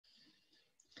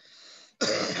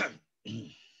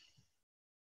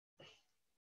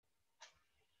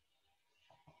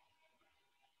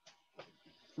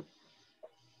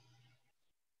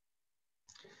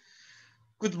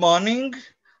Good morning.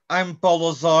 I'm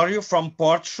Paulo Osório from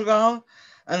Portugal,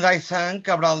 and I thank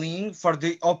Abralim for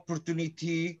the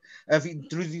opportunity of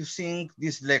introducing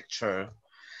this lecture.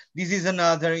 This is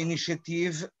another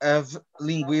initiative of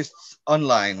Linguists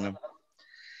Online.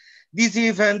 This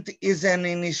event is an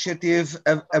initiative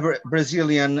of a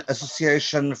Brazilian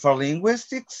Association for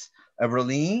Linguistics,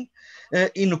 Abralim,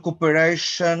 in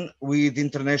cooperation with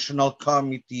International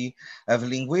Committee of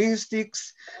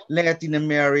Linguistics, Latin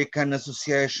American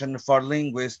Association for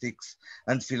Linguistics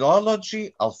and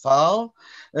Philology, ALFAL,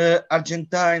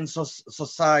 Argentine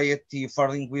Society for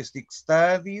Linguistic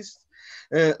Studies,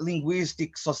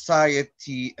 Linguistic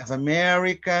Society of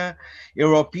America,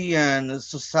 European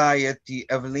Society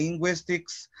of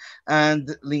Linguistics,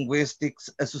 and Linguistics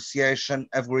Association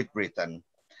of Great Britain.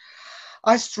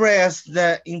 I stress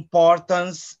the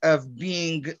importance of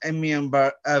being a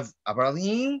member of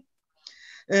Abralim.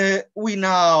 We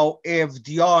now have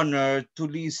the honor to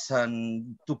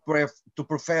listen to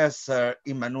Professor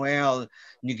Emmanuel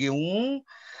Ngue Um,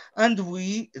 and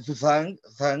we thank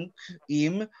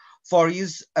him for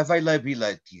his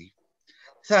availability.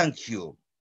 Thank you.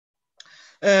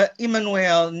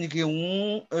 Emmanuel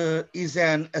Ngue Um is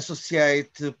an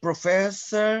associate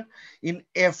professor in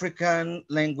African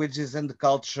languages and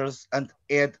cultures and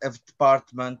head of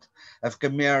Department of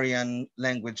Camarian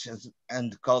Languages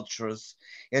and Cultures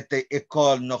at the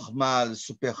École Normale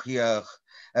Supérieure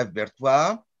of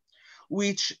Bertois,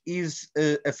 which is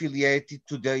affiliated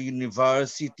to the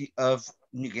University of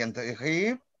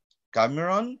Ngue,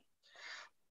 Cameroon.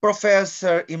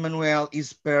 Professor Emmanuel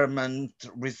is permanent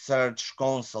research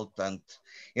consultant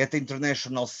at the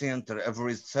International Center of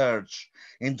Research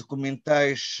in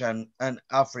Documentation and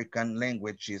African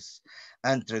Languages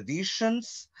and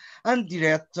Traditions and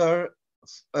director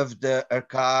of the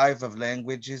Archive of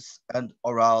Languages and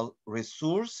Oral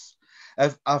Resource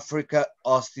of Africa,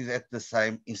 hosted at the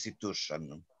same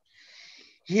institution.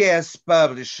 He has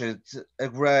published a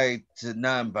great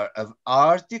number of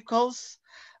articles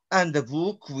and a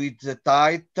book with the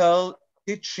title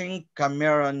Teaching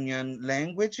Cameroonian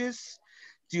Languages,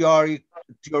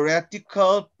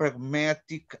 Theoretical,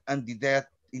 Pragmatic, and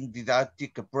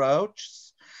Didactic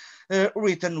Approaches,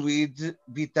 written with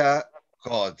Vita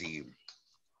Cody.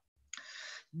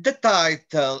 The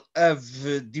title of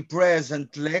the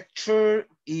present lecture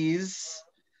is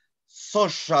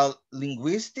Social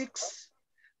Linguistics,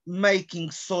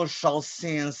 Making social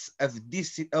sense of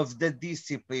the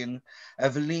discipline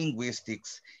of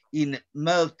linguistics in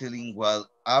multilingual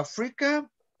Africa.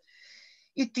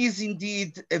 It is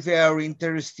indeed a very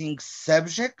interesting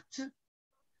subject,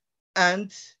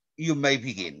 and you may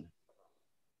begin.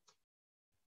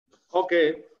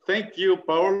 Okay, thank you,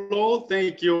 Paulo.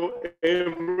 Thank you,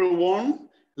 everyone.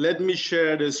 Let me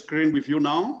share the screen with you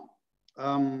now.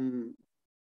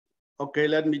 Okay,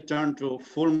 let me turn to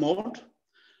full mode.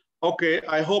 Okay,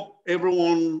 I hope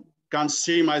everyone can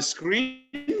see my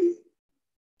screen.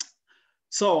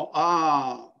 So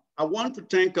I want to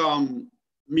thank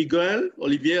Miguel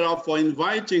Oliveira for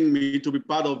inviting me to be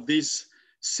part of this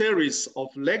series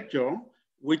of lectures,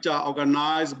 which are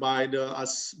organized by the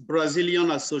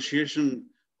Brazilian Association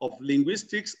of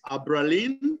Linguistics,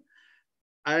 ABRALIN.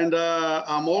 And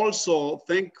I'm also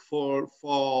thankful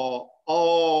for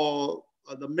all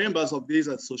the members of this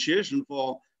association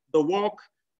for the work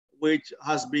which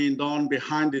has been done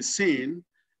behind the scene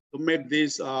to make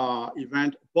this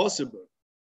event possible.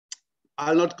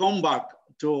 I'll not come back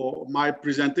to my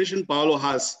presentation. Paulo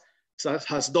has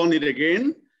done it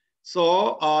again.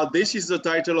 So this is the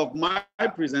title of my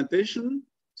presentation,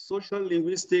 Social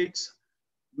Linguistics,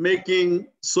 Making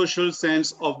Social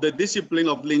Sense of the Discipline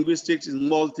of Linguistics in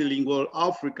Multilingual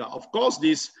Africa. Of course,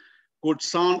 this could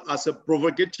sound as a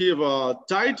provocative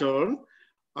title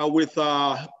with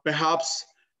perhaps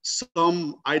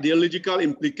some ideological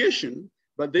implication,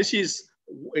 but this is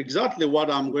exactly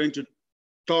what I'm going to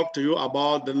talk to you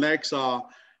about the next 1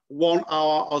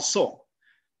 hour or so.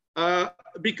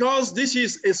 Because this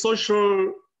is a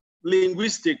social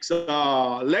linguistics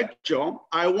lecture,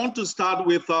 I want to start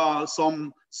with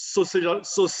some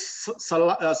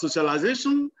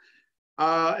socialization,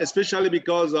 especially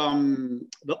because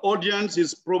the audience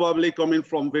is probably coming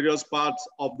from various parts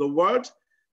of the world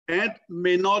and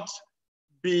may not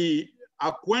be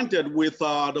acquainted with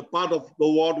the part of the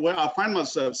world where I find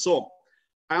myself. So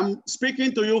I'm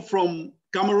speaking to you from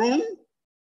Cameroon,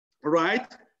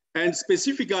 right? And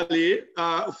specifically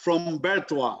from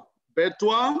Bertois.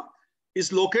 Bertois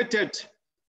is located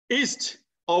east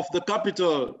of the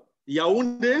capital,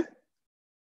 Yaoundé,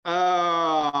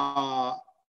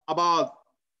 about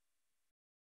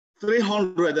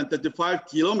 335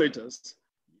 kilometers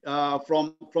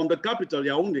from the capital,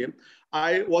 Yaoundé.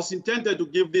 I was intended to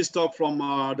give this talk from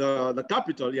the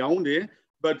capital, Yaoundé,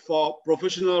 but for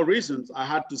professional reasons, I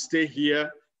had to stay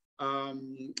here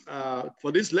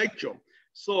for this lecture.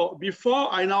 So before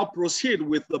I now proceed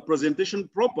with the presentation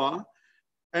proper,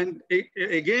 and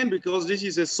again, because this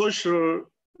is a social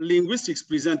linguistics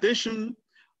presentation,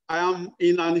 I am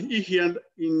in an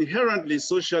inherently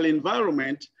social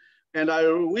environment, and I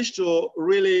wish to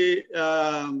really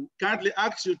kindly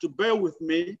ask you to bear with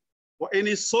me for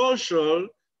any social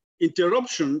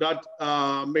interruption that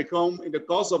may come in the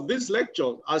course of this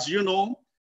lecture. As you know,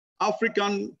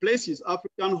 African places,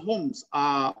 African homes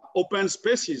are open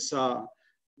spaces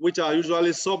which are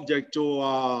usually subject to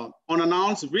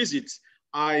unannounced visits.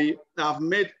 I have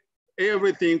made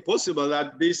everything possible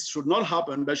that this should not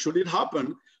happen, but should it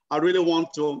happen, I really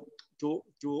want to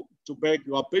beg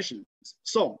your patience.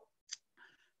 So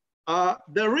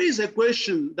there is a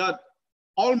question that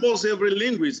almost every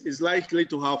linguist is likely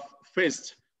to have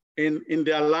faced in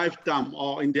their lifetime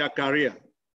or in their career.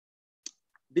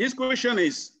 This question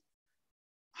is,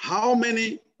 how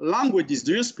many languages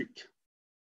do you speak?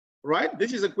 Right?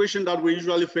 This is a question that we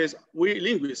usually face, we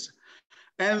linguists.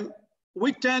 And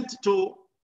we tend to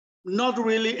not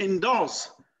really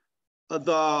endorse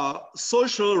the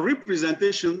social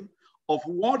representation of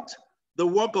what the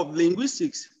work of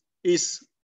linguistics is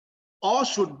or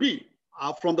should be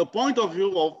from the point of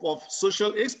view of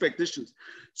social expectations.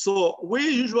 So we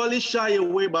usually shy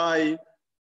away by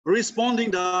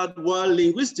responding that, well,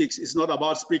 linguistics is not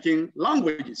about speaking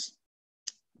languages.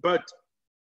 But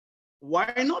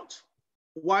why not?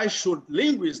 Why should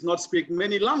linguists not speak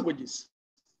many languages?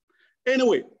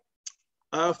 Anyway,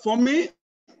 for me,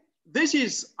 this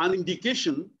is an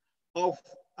indication of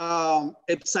a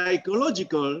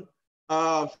psychological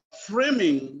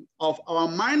framing of our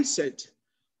mindset,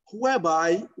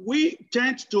 whereby we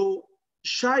tend to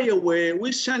shy away,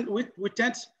 we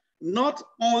tend not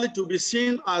only to be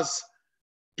seen as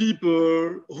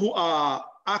people who are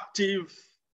active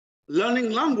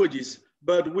learning languages,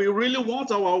 but we really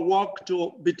want our work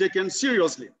to be taken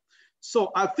seriously.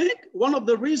 So I think one of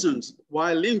the reasons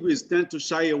why linguists tend to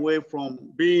shy away from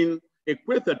being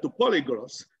equated to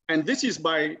polyglots, and this is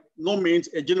by no means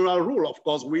a general rule, of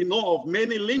course, we know of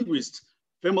many linguists,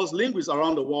 famous linguists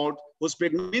around the world who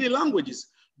speak many languages,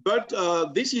 but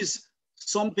this is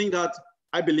something that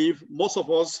I believe most of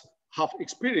us have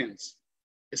experienced,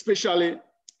 especially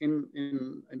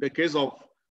in the case of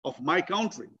my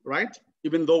country, right?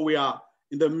 Even though we are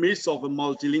in the midst of a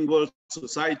multilingual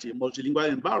society, multilingual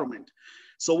environment.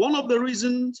 So one of the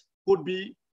reasons could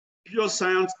be pure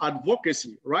science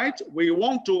advocacy, right? We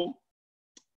want to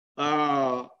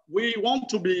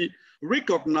be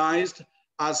recognized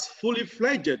as fully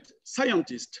fledged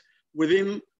scientists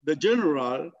within the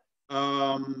general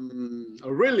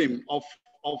realm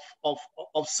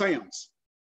of science.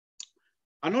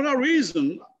 Another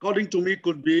reason, according to me,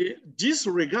 could be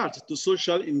disregard to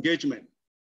social engagement.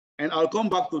 And I'll come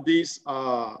back to these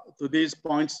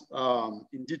points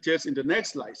in details in the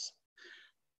next slides.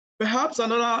 Perhaps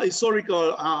another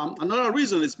historical, another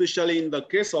reason, especially in the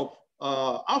case of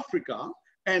Africa,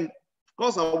 and of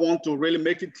course I want to really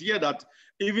make it clear that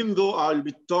even though I'll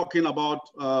be talking about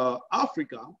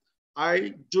Africa,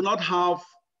 I do not have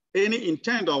any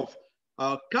intent of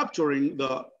capturing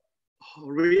the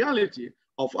reality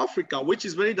of Africa, which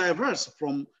is very diverse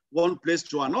from one place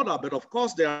to another. But of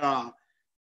course, there are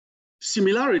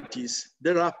similarities,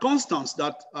 there are constants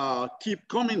that keep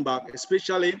coming back,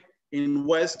 especially in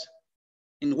West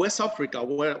Africa,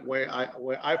 where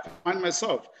I find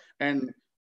myself, and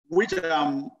which I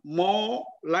am more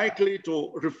likely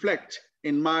to reflect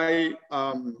in my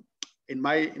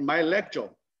lecture.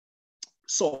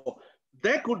 So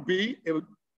there could be a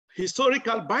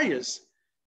historical bias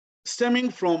stemming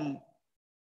from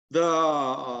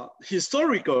the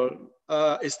historical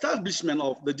establishment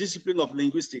of the discipline of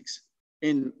linguistics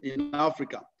in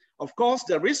Africa. Of course,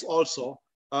 there is also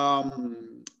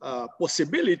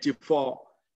possibility for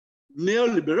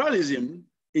neoliberalism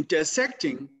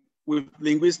intersecting with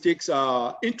linguistics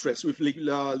interests, with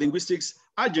linguistics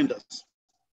agendas.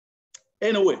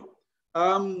 Anyway,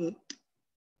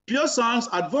 pure science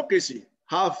advocacy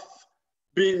has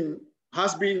been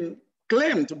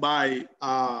claimed by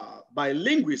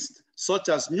linguists such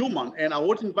as Newman, and I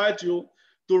would invite you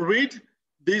to read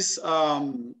this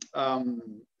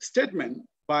statement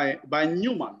by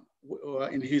Newman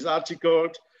in his article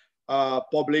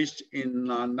published in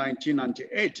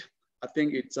 1998. I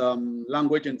think it's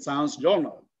Language and Science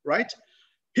Journal, right?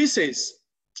 He says,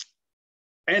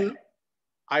 and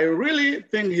I really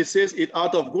think he says it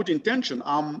out of good intention.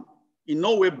 I'm in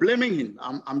no way blaming him.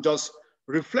 I'm just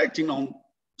reflecting on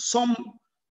some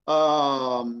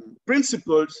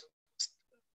principled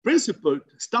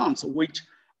stance which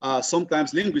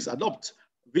sometimes linguists adopt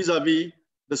vis-a-vis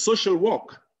the social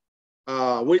work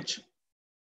which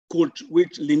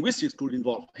linguistics could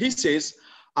involve. He says,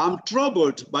 I'm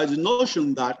troubled by the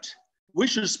notion that we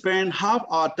should spend half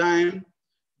our time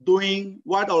doing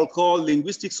what I'll call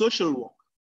linguistic social work.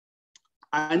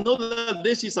 I know that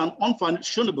this is an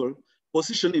unfashionable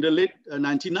position in the late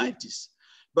 1990s,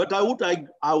 but I would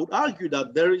argue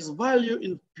that there is value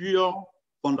in pure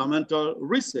fundamental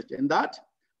research, and that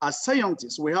as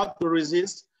scientists, we have to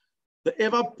resist the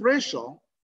ever pressure.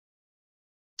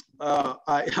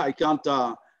 I can't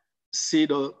see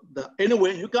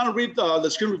anyway, you can read the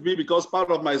screen with me because part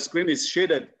of my screen is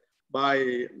shaded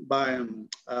by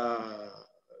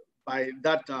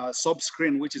that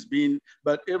sub-screen which is being,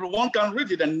 but everyone can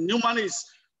read it. And Newman is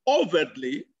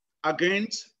overtly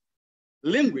against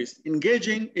linguists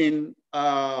engaging in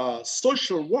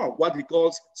social work, what he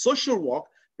calls social work,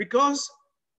 because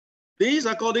these,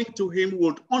 according to him,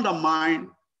 would undermine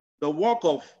the work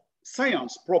of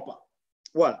science proper.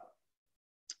 Well,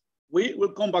 we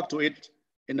will come back to it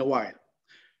in a while.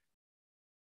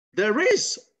 There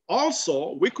is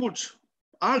also, we could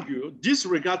argue,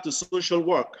 disregard to social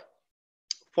work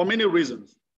for many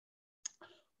reasons.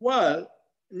 Well,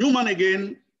 Newman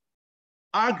again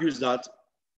argues that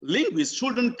linguists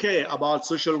shouldn't care about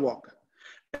social work.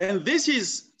 And this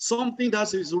is something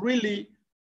that is really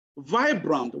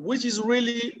vibrant, which is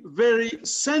really very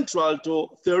central to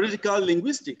theoretical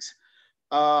linguistics,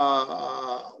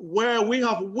 where we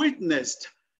have witnessed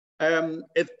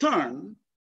a turn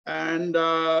and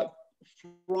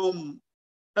from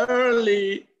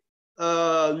early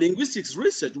linguistics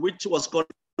research, which was called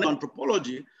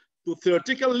anthropology, to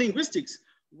theoretical linguistics,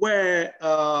 where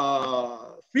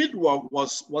fieldwork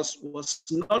was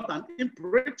not an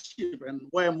imperative, and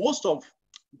where most of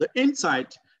the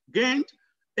insight gained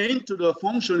into the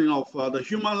functioning of the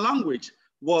human language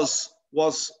was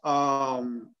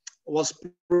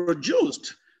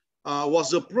produced, was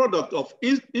the product of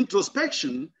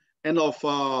introspection and of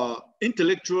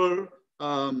intellectual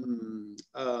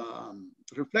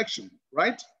reflection,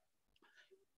 right?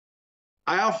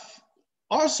 I have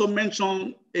also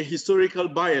mentioned a historical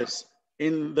bias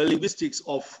in the linguistics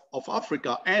of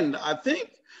Africa. And I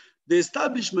think the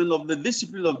establishment of the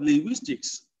discipline of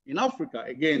linguistics in Africa,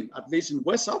 again, at least in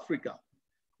West Africa,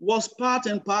 was part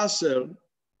and parcel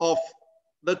of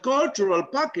the cultural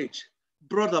package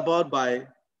brought about by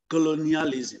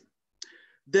colonialism.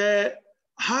 There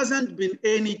hasn't been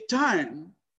any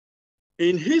time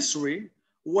in history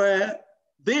where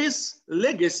this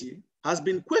legacy has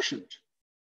been questioned.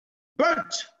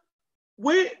 But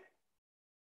we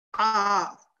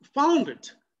are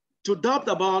founded to doubt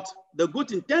about the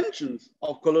good intentions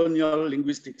of colonial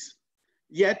linguistics.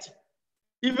 Yet,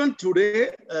 even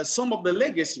today, some of the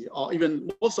legacy, or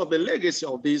even most of the legacy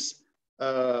of this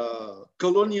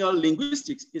colonial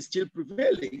linguistics is still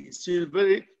prevailing, it's still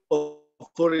very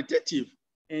authoritative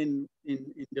in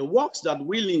the works that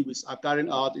we linguists are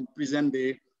carrying out in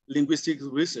present-day linguistics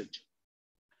research.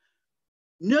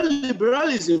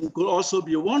 Neoliberalism could also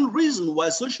be one reason why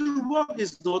social work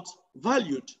is not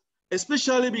valued,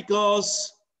 especially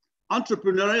because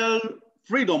entrepreneurial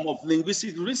freedom of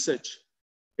linguistic research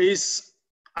is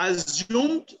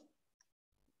assumed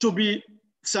to be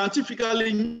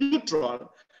scientifically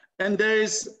neutral. And there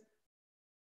is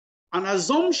an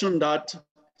assumption that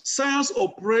science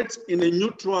operates in a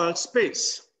neutral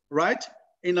space, right?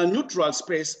 In a neutral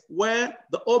space where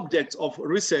the objects of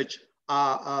research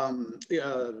are,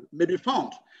 may be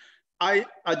found. I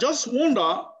just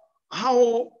wonder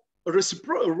how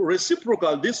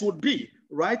reciprocal this would be,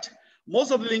 right?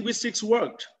 Most of the linguistics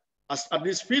work, at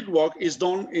least field work, is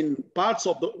done in parts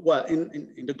of the, well,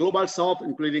 in the global south,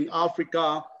 including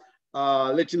Africa,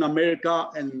 Latin America,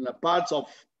 and parts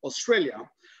of Australia.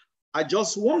 I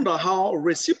just wonder how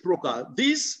reciprocal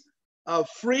this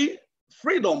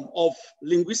freedom of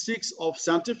linguistics, of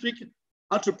scientific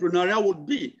entrepreneurial would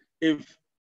be if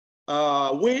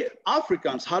we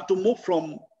Africans had to move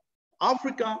from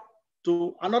Africa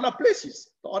to other places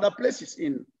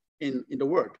in the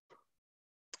world.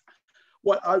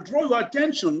 Well, I'll draw your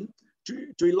attention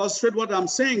to illustrate what I'm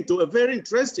saying to a very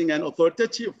interesting and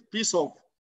authoritative piece of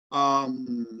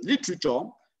literature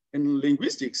in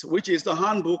linguistics, which is the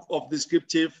Handbook of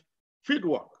Descriptive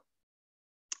Fieldwork.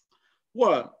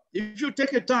 Well, if you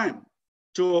take a time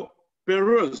to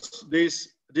peruse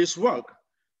this work,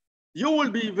 you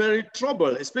will be very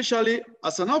troubled, especially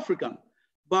as an African,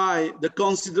 by the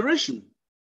consideration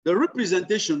the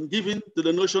representation given to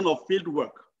the notion of field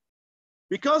work.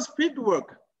 Because field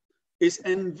work is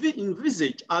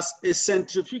envisaged as a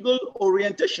centrifugal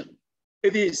orientation.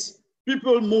 It is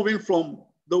people moving from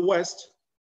the West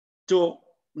to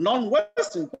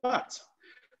non-Western parts.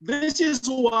 This is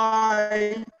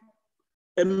why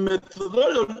a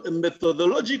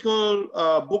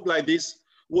methodological book like this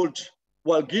will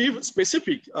give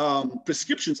specific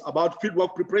prescriptions about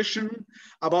fieldwork preparation,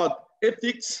 about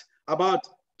ethics, about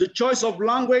the choice of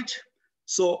language.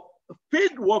 So the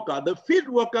field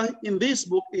worker in this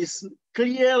book is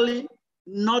clearly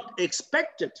not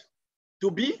expected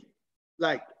to be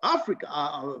like Africa,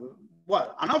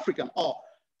 an African or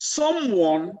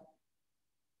someone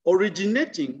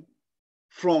originating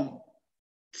from,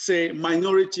 say,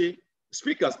 minority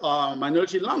speakers or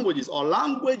minority languages or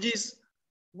languages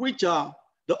which are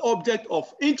the object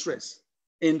of interest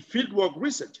in fieldwork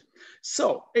research.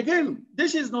 So again,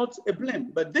 this is not a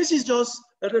blame, but this is just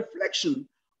a reflection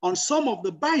on some of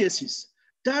the biases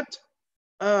that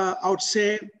I would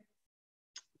say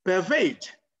pervade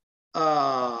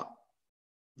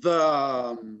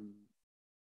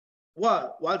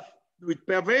which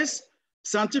pervades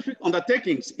scientific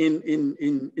undertakings in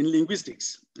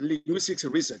linguistics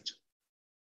research.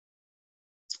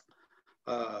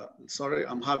 Sorry,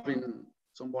 I'm having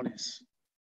somebody's,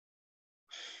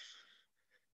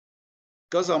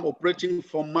 because I'm operating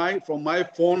from my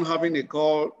phone, having a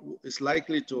call is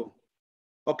likely to,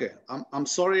 okay, I'm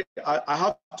sorry, I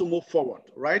have to move forward,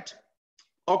 right?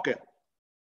 Okay.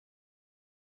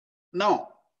 Now,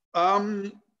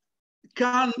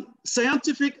 can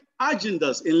scientific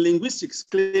agendas in linguistics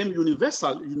claim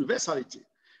universality?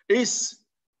 Is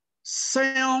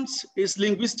science, is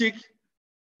linguistic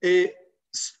a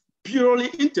purely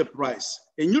enterprise,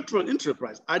 a neutral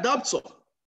enterprise? I doubt so.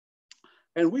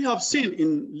 And we have seen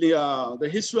in the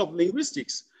history of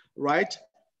linguistics, right,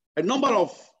 a number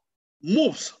of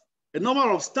moves, a number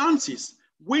of stances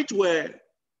which were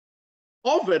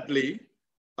overtly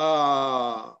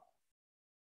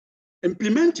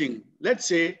implementing, let's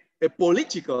say, a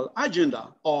political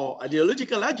agenda or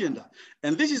ideological agenda.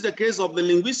 And this is the case of the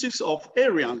linguistics of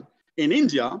Aryan in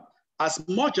India, as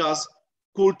much as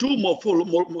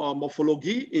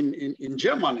Kulturmorphologie in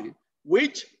Germany,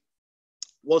 which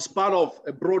was part of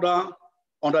a broader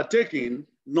undertaking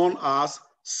known as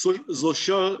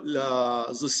social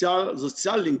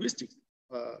linguistics.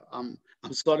 I'm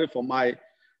sorry for my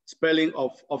spelling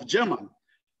of German.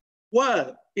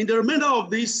 Well, in the remainder of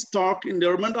this talk, in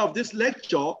the remainder of this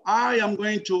lecture, I am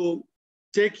going to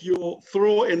take you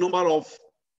through a number of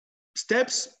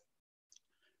steps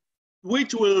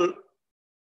which will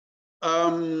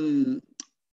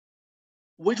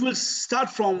start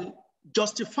from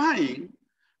justifying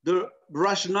the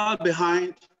rationale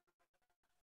behind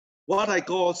what I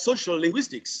call social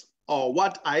linguistics, or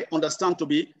what I understand to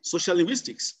be social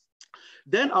linguistics.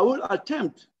 Then I will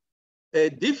attempt a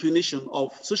definition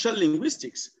of social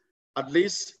linguistics, at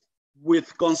least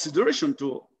with consideration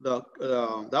to the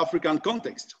African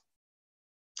context.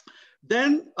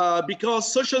 Then,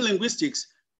 because social linguistics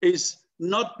is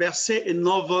not per se a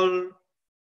novel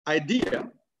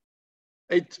idea,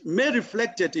 it may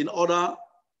reflect it in other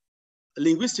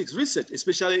linguistics research,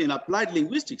 especially in applied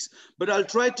linguistics, but I'll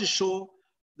try to show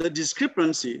the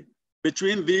discrepancy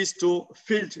between these two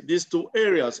fields, these two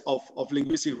areas of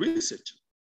linguistic research.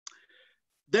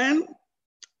 Then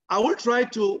I will try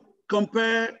to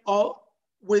compare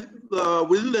within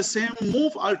the same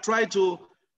move, I'll try to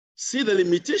see the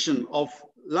limitation of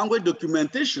language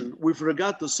documentation with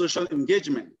regard to social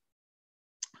engagement.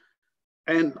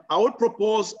 And I would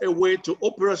propose a way to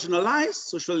operationalize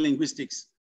social linguistics,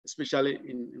 especially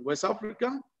in West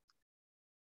Africa.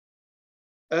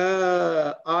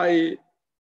 I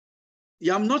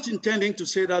am not intending to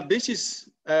say that this is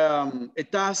a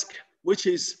task which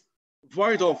is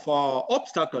void of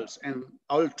obstacles, and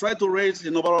I will try to raise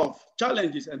a number of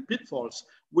challenges and pitfalls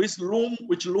which loom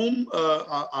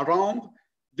around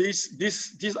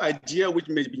this idea, which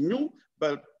may be new,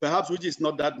 but perhaps which is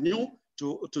not that new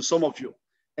to some of you.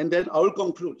 And then I will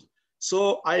conclude.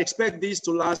 So I expect this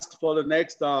to last for the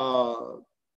next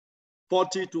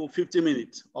 40 to 50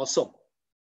 minutes or so.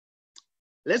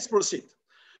 Let's proceed.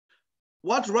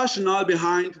 What rationale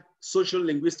behind social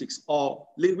linguistics, or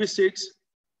linguistics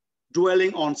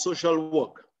dwelling on social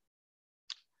work?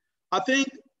 I think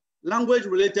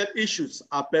language-related issues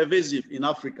are pervasive in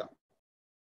Africa.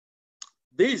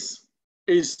 This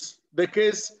is the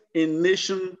case in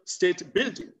nation-state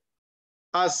building.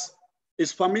 As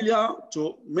is familiar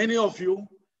to many of you,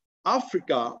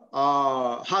 Africa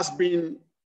has been,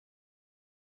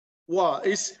 well,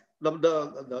 is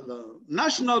the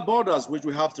national borders which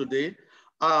we have today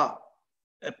are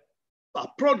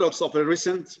products of a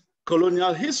recent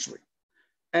colonial history.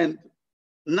 And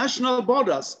national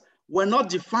borders were not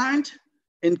defined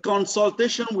in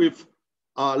consultation with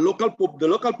the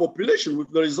local population,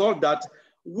 with the result that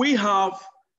we have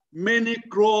many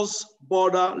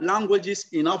cross-border languages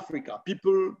in Africa.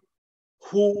 People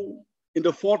who in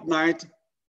the fortnight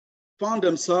found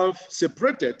themselves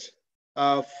separated,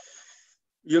 on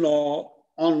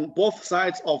both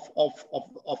sides of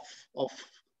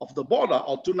the border,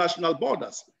 or two national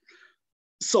borders.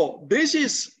 So this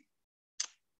is,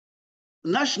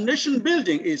 nation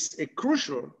building is a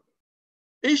crucial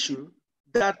issue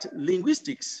that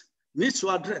linguistics needs to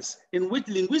address, in which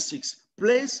linguistics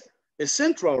plays a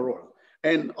central role.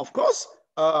 And of course,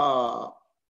 the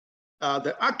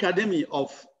Academy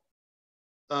of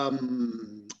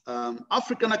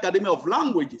African Academy of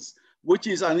Languages, which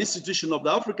is an institution of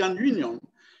the African Union,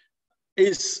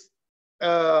 is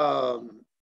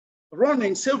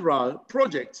running several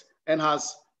projects and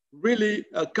has really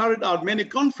carried out many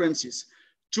conferences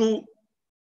to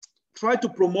try to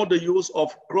promote the use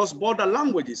of cross-border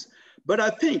languages. But I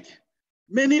think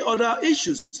many other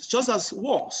issues, such as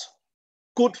wars,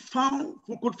 could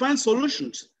find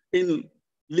solutions in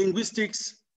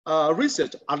linguistics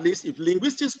research, at least if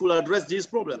linguistics could address this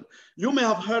problem. You may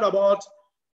have heard about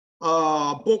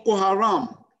Boko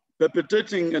Haram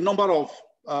perpetrating a number of,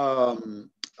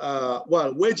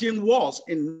 waging wars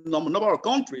in a number of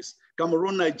countries,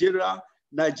 Cameroon, Niger,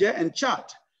 and Chad.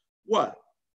 Well,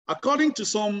 according to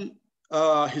some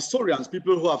historians,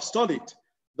 people who have studied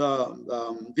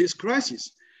this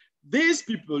crisis, these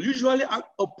people usually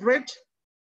operate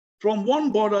from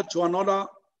one border to another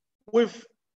with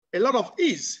a lot of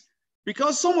ease,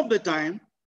 because some of the time,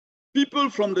 people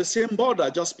from the same border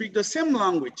just speak the same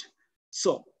language.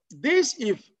 So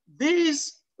if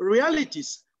these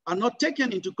realities are not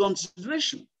taken into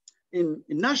consideration in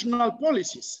national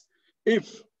policies,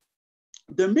 if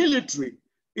the military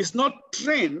is not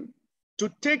trained to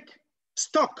take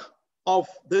stock of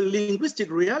the linguistic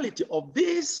reality of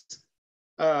these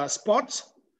spots,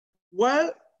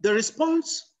 well, the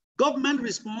government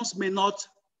response may not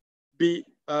be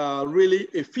really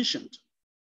efficient.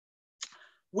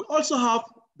 We also have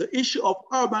the issue of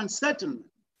urban settlement.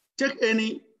 Take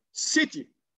any city,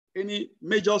 any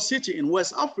major city in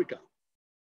West Africa.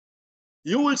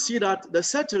 You will see that the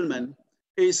settlement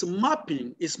is mapped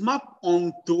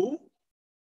onto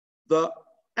the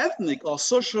ethnic or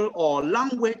social or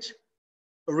language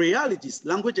realities,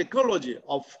 language ecology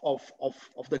of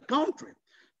the country.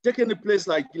 Take any place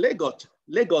like Lagos,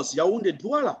 Yaoundé,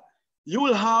 Douala, you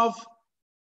will have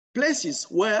places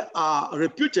where are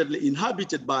reputedly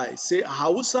inhabited by, say,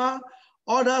 Hausa,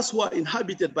 others who are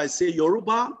inhabited by, say,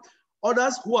 Yoruba,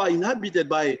 others who are inhabited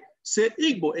by, say,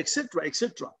 Igbo, etc.,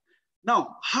 etc.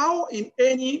 Now, how in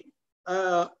any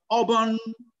urban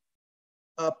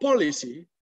policy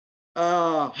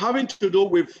having to do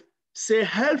with, say,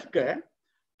 healthcare,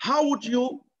 how would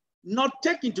you not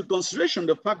take into consideration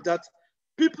the fact that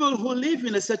people who live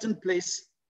in a certain place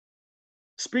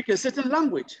speak a certain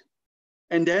language?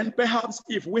 And then perhaps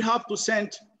if we have to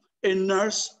send a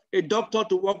nurse, a doctor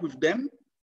to work with them,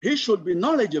 he should be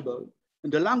knowledgeable in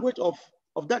the language of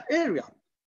that area.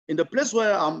 In the place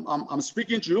where I'm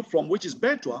speaking to you from, which is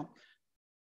Betua,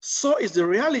 so is the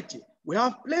reality. We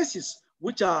have places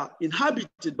which are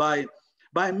inhabited by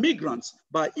migrants,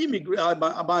 by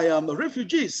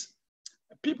refugees,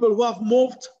 people who have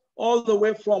moved all the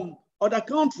way from other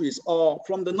countries or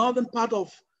from the northern part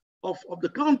of the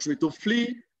country to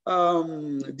flee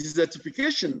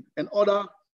desertification and other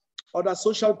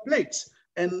social plagues,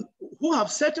 and who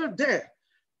have settled there.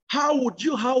 How would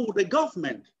the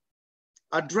government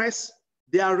address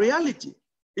their reality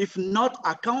if not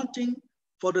accounting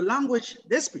for the language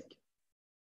they speak?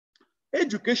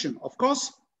 Education, of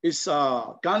course, it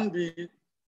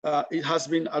has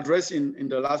been addressed in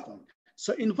the last one.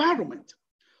 So environment.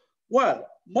 Well,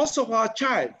 most of our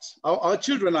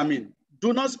children, I mean,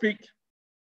 do not speak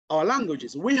our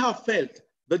languages. We have failed.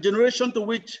 The generation to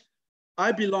which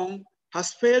I belong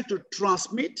has failed to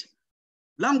transmit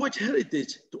language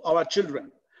heritage to our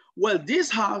children. Well,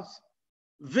 this has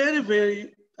very,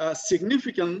 very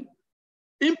significant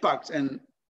impacts and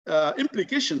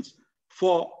implications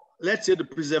for, let's say, the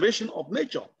preservation of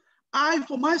nature.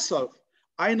 For myself,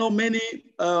 I know many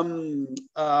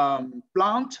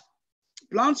plants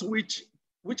which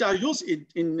are used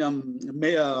in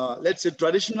let's say,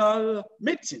 traditional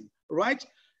medicine, right?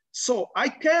 So I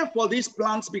care for these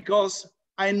plants because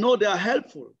I know they are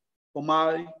helpful for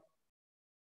my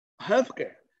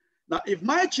healthcare. Now, if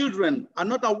my children are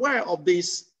not aware of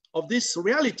these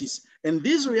realities, and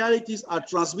these realities are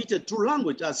transmitted through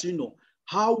language, as you know,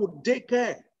 how would they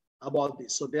care about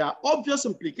this? So there are obvious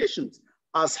implications,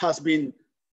 as has been,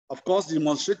 of course,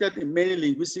 demonstrated in many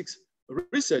linguistics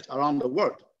research around the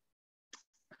world.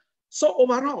 So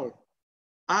overall,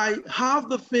 I have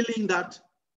the feeling that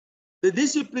the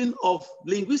discipline of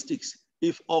linguistics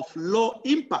is of low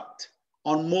impact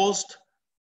on most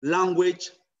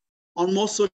language, on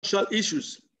most social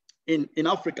issues in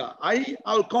Africa.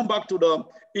 I'll come back to the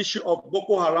issue of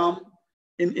Boko Haram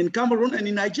in Cameroon and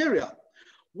in Nigeria.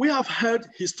 We have heard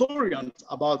historians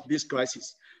about this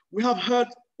crisis. We have heard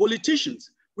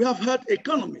politicians. We have heard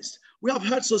economists. We have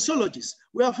heard sociologists.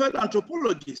 We have heard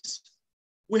anthropologists.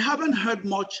 We haven't heard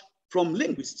much from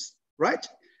linguists, right?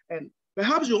 And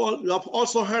perhaps you have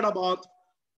also heard about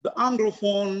the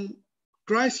Anglophone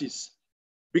crisis,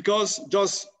 because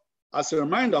just as a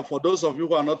reminder, for those of you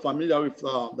who are not familiar with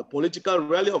the political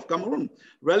reality of Cameroon,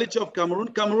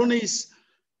 Cameroon is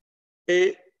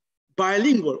a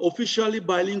bilingual, officially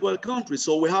bilingual country.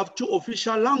 So we have two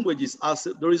official languages as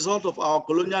the result of our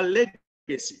colonial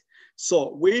legacy.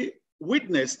 So we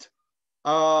witnessed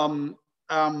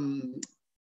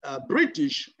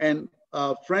British and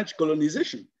French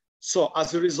colonization. So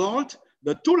as a result,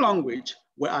 the two languages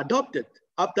were adopted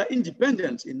after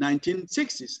independence in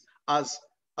 1960s as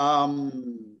as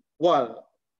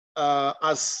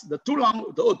the two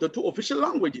official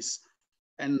languages,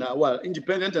 and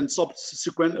independent and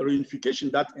subsequent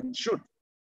reunification that ensued,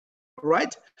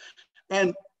 right?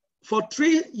 And for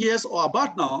 3 years or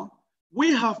about now,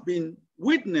 we have been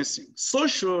witnessing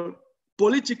social,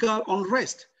 political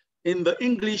unrest in the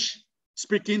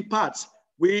English-speaking parts.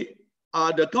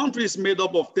 The country is made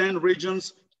up of 10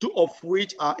 regions, 2 of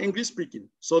which are English-speaking.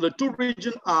 So the 2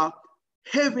 regions are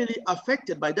heavily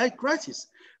affected by that crisis,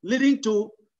 leading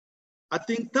to, I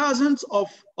think, thousands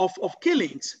of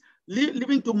killings,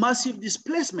 leading to massive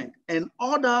displacement and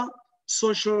other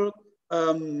social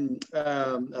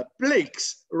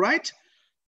plagues, right?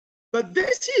 But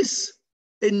this is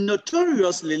a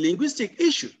notoriously linguistic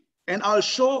issue, and I'll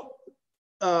show,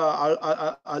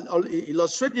 I'll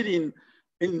illustrate it in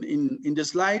the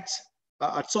slides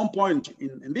at some point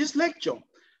in this lecture.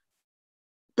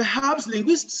 Perhaps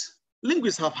linguists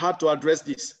have had to address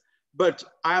this, but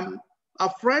I'm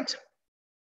afraid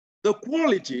the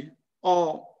quality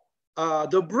or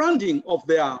the branding of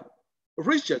their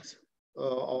research,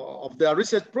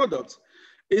 products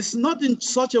is not in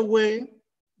such a way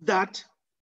that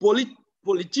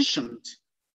politicians,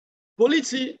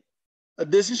 policy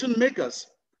decision makers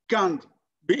can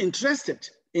be interested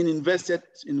in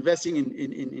investing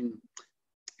in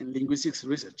linguistics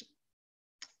research.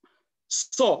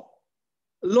 So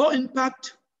low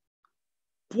impact,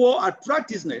 poor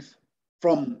attractiveness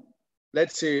from,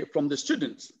 let's say, from the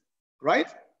students, right?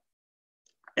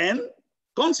 And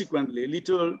consequently,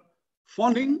 little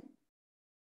funding.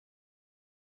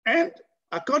 And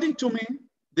according to me,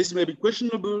 this may be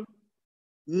questionable,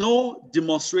 no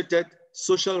demonstrated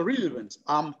social relevance.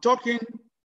 I'm talking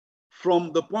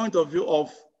from the point of view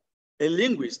of a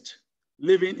linguist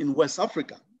living in West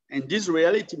Africa. And this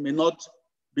reality may not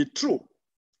be true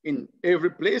in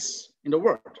every place in the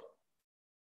world.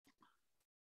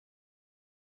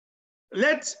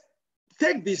 Let's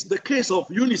take the case of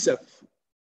UNICEF,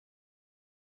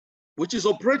 which is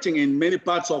operating in many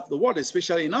parts of the world,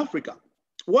 especially in Africa.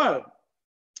 Well,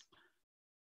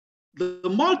 the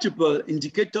multiple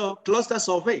indicator cluster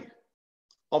survey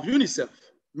of UNICEF,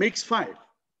 MIX5,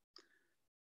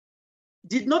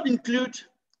 did not include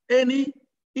any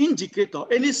indicator,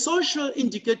 any social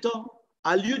indicator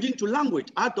alluding to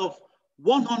language out of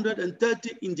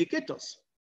 130 indicators.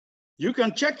 You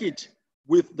can check it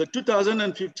with the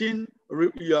 2015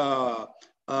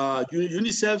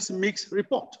 UNICEF's MIX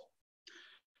report.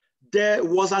 There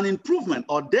was an improvement,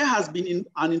 or there has been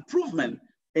an improvement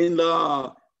in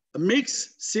the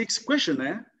MIX6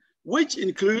 questionnaire, which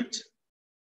includes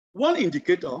one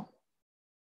indicator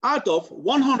out of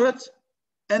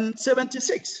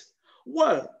 176.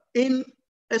 Well, in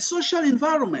a social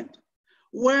environment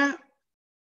where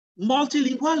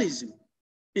multilingualism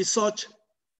is such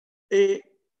a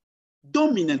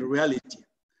dominant reality,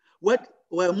 where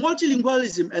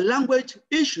multilingualism and language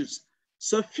issues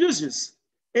suffuses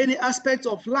any aspect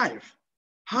of life,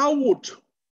 how would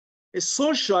a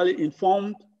socially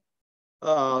informed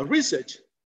research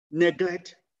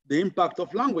neglect the impact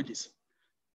of languages?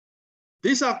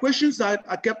 These are questions that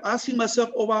I kept asking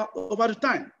myself over the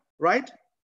time, right?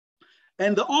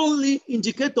 And the only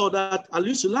indicator that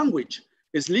alludes to language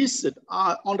is listed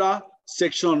under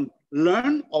section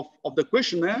learn of the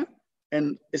questionnaire,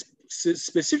 and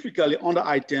specifically under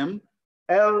item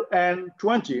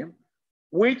LN20,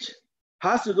 which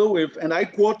has to do with, and I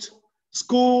quote,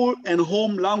 school and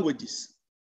home languages.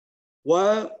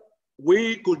 Well,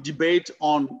 we could debate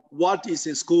on what is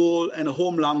a school and a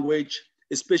home language,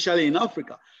 especially in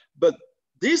Africa. But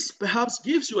this perhaps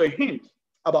gives you a hint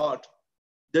about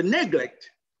the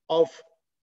neglect of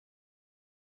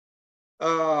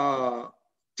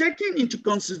taking into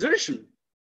consideration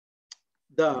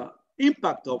the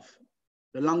impact of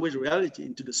the language reality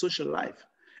into the social life.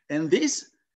 And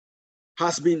this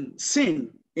has been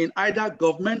seen in either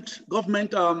government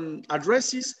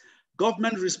addresses,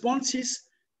 government responses.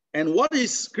 And what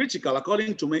is critical,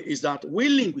 according to me, is that we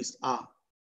linguists are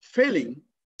failing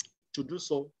to do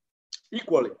so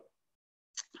equally.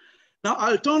 Now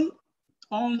I'll turn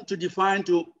on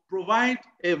to provide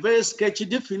a very sketchy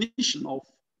definition of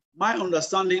my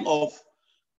understanding of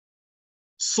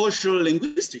social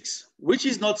linguistics, which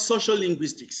is not social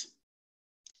linguistics.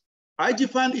 I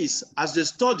define this as the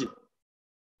study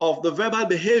of the verbal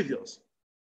behaviors,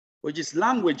 which is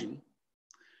languaging,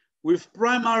 with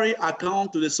primary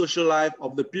account to the social life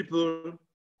of the people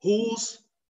who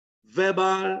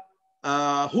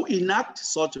enact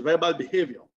such verbal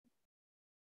behavior.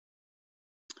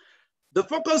 The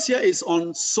focus here is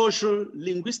on social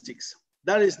linguistics.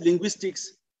 That is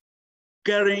linguistics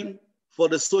caring for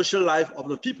the social life of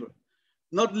the people,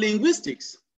 not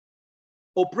linguistics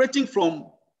operating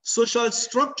from social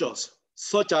structures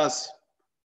such as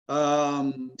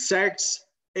sex,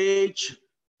 age,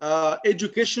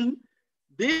 education.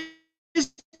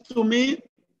 These to me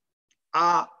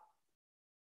are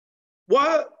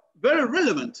very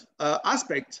relevant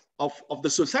aspects of the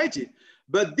society,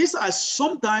 but these are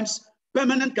sometimes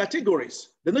permanent categories.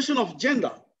 The notion of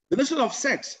gender, the notion of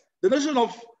sex, the notion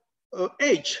of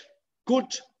age could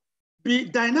be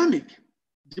dynamic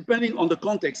depending on the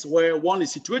context where one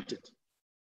is situated.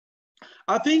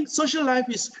 I think social life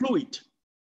is fluid,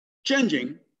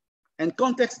 changing, and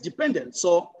context dependent.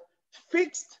 So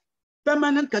fixed,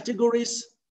 permanent categories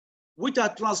which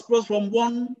are transposed from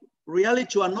one reality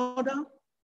to another,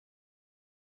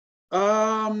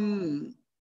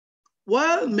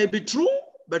 well, may be true,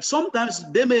 but sometimes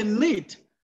they may need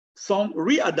some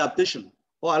readaptation,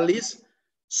 or at least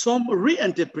some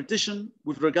reinterpretation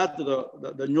with regard to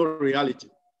the new reality.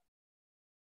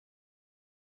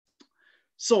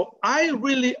 So I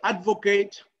really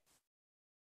advocate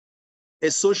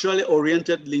a socially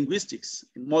oriented linguistics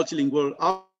in multilingual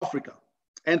Africa.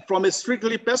 And from a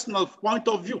strictly personal point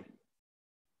of view,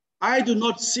 I do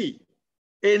not see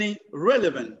any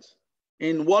relevance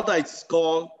in what I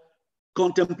call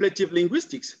contemplative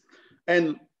linguistics.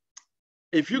 And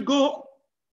if you go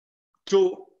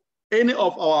to any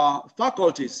of our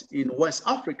faculties in West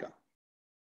Africa,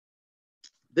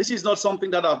 this is not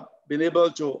something that I've been able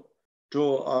to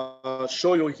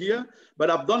show you here, but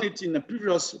I've done it in a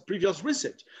previous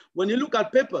research. When you look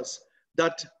at papers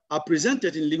that are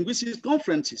presented in linguistics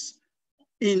conferences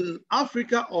in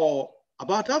Africa or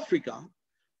about Africa,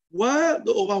 where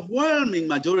the overwhelming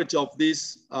majority of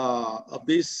these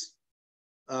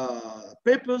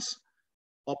papers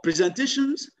or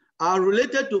presentations are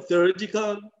related to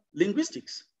theoretical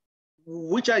linguistics,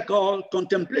 which I call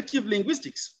contemplative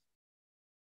linguistics.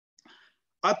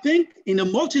 I think in a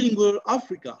multilingual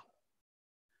Africa,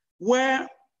 where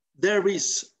there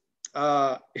is,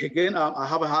 again, I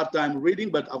have a hard time reading,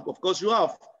 but of course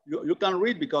you can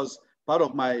read because part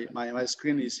of my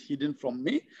screen is hidden from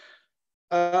me.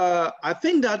 I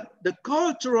think that the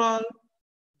cultural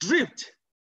drift,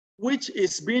 which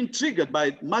is being triggered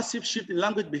by massive shift in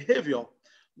language behavior,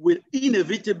 will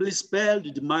inevitably spell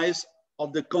the demise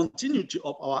of the continuity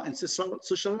of our ancestral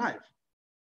social life.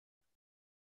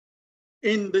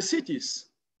 In the cities,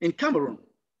 in Cameroon,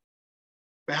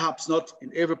 perhaps not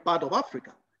in every part of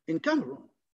Africa, in Cameroon,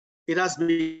 it has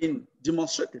been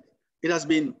demonstrated, it has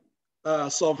been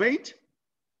surveyed.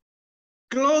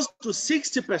 Close to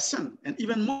 60% and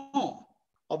even more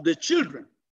of the children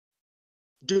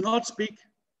do not speak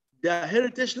their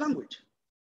heritage language.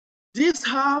 These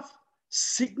have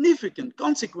significant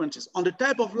consequences on the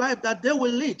type of life that they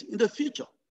will lead in the future,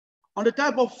 on the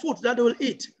type of food that they will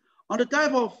eat, on the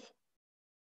type of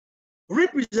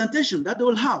representation that they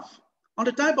will have, on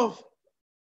the type of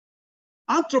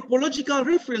anthropological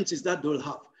references that they will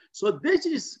have. So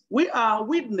we are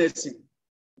witnessing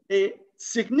a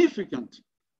significant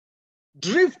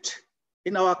drift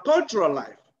in our cultural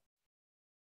life.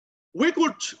 We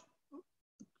could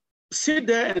sit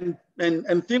there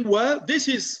and think, well, this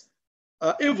is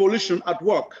evolution at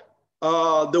work.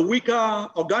 The weaker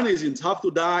organisms have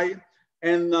to die,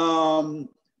 and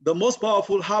the most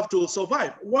powerful have to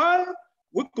survive. Well,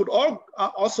 we could all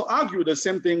also argue the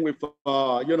same thing with,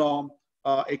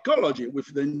 ecology,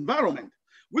 with the environment.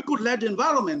 We could let the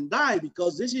environment die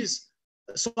because this is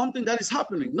something that is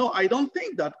happening. No, I don't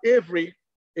think that every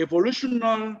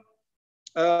evolutionary,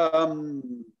 every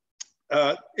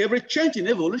change in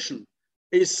evolution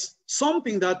is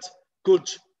something that could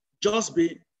just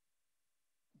be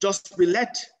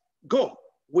let go.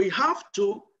 We have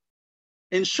to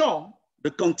ensure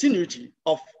the continuity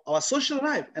of our social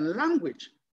life, and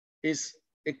language is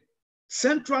a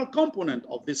central component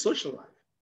of the social life,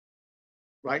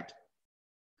 right?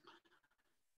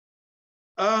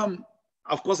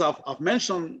 Of course, I've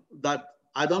mentioned that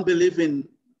I don't believe in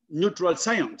neutral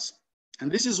science.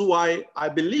 And this is why I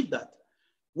believe that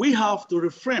we have to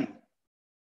reframe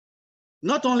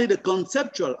not only the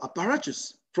conceptual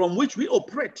apparatus from which we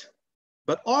operate,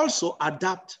 but also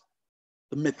adapt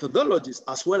the methodologies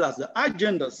as well as the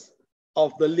agendas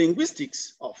of the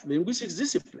linguistics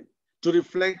discipline to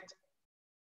reflect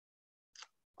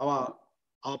our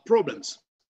problems.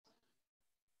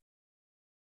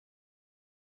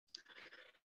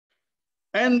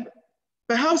 And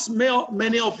perhaps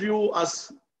many of you,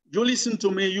 as you listen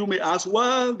to me, you may ask,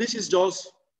 well, this is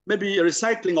just maybe a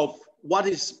recycling of what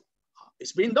is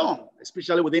being done,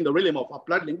 especially within the realm of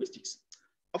applied linguistics.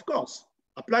 Of course,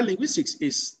 applied linguistics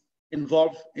is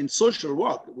involved in social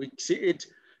work. We see it,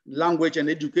 language and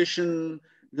education,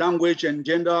 language and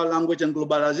gender, language and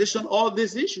globalization, all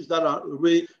these issues that are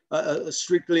really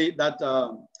strictly that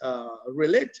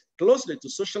relate closely to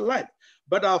social life.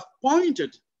 But I've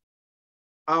pointed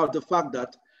out the fact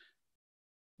that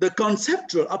the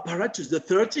conceptual apparatus, the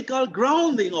theoretical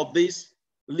grounding of this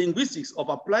linguistics, of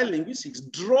applied linguistics,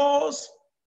 draws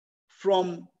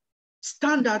from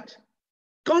standard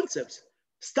concepts,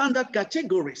 standard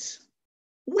categories,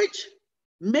 which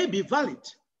may be valid,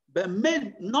 but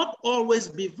may not always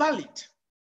be valid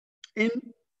in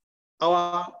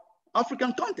our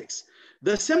African context.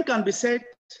 The same can be said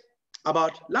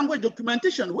about language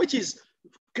documentation, which is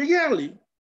clearly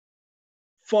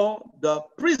for the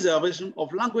preservation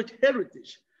of language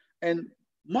heritage, and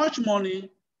much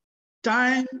money,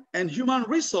 time, and human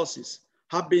resources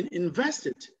have been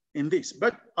invested in this.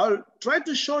 But I'll try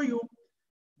to show you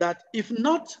that if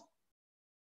not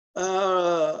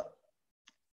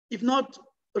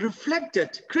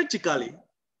reflected critically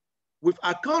with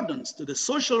accordance to the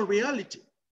social reality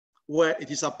where it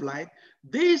is applied,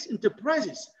 these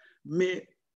enterprises may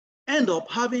end up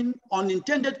having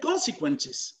unintended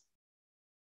consequences,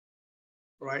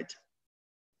 right?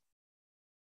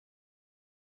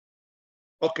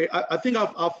 Okay, I think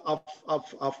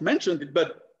I've mentioned it,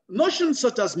 but notions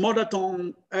such as mother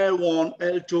tongue, L1,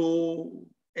 L2,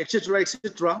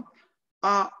 etc.,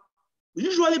 are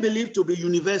usually believed to be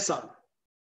universal.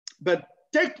 But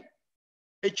take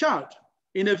a child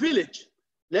in a village,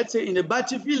 let's say in a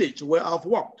Bati village where I've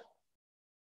worked,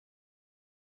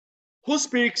 who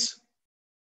speaks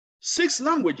 6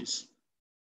 languages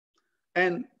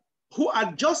and who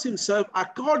adjusts himself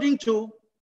according to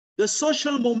the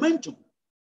social momentum.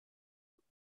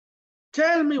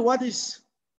 Tell me what is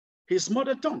his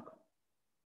mother tongue.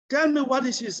 Tell me what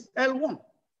is his L1.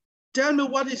 Tell me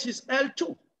what is his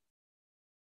L2.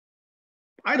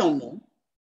 I don't know,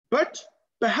 but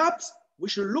perhaps we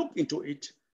should look into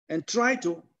it and try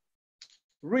to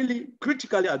really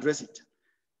critically address it.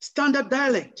 Standard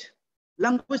dialect,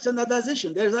 language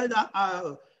standardization. There's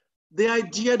the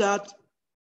idea that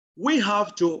we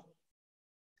have to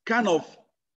kind of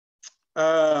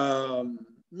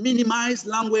minimize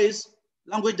language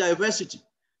diversity,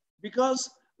 because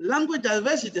language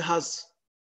diversity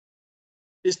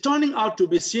is turning out to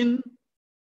be seen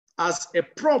as a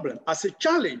problem, as a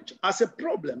challenge, as a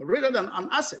problem, rather than an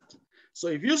asset. So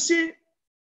if you see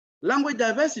language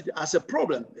diversity as a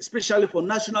problem, especially for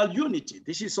national unity,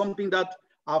 this is something that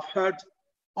I've heard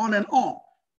on and on.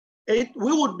 We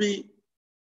would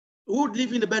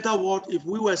live in a better world if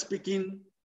we were speaking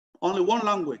only one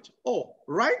language. Oh,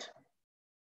 right?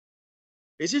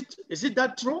 Is it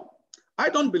that true? I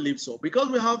don't believe so, because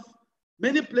we have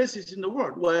many places in the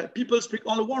world where people speak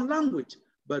only one language,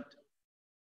 but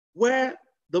where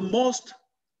the most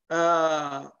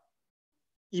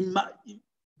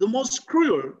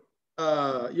cruel,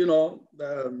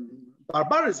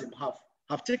 barbarism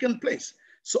have taken place.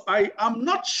 So I am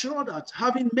not sure that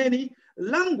having many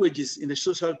languages in the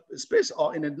social space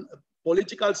or in a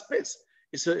political space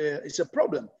is a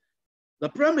problem. The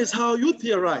problem is how you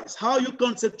theorize, how you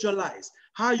conceptualize,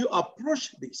 how you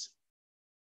approach this.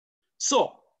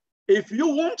 So if you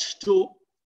want to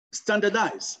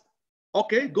standardize,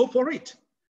 okay, go for it.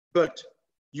 But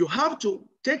you have to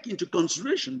take into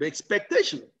consideration the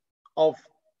expectation of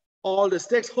all the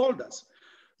stakeholders.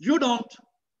 You don't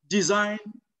design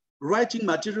writing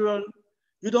material,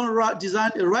 you don't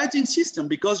design a writing system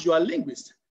because you are a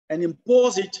linguist and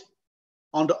impose it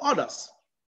on the others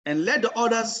and let the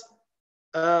others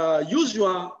use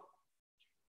your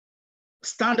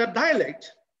standard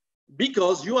dialect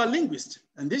because you are a linguist.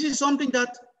 And this is something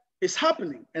that is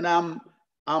happening. And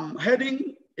I'm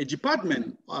heading a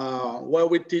department where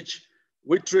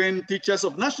we train teachers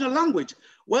of national language,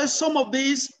 where some of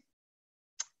these,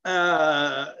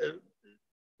 let's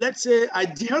say,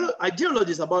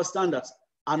 ideologies about standards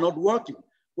are not working,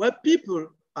 where people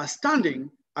are standing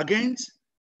against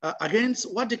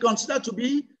what they consider to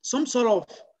be some sort of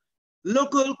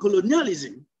local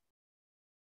colonialism.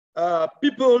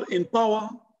 People in power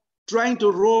trying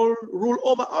to rule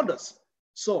over others.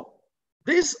 So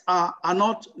these are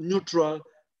not neutral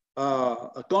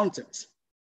concepts.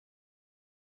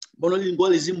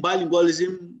 Monolingualism,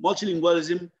 bilingualism,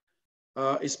 multilingualism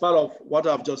is part of what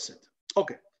I've just said.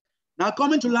 Okay, now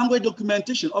coming to language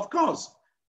documentation. Of course,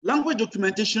 language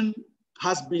documentation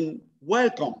has been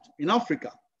welcomed in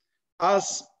Africa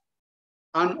as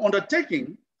an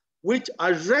undertaking which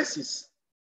addresses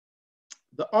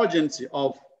the urgency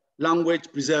of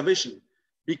language preservation.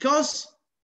 Because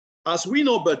as we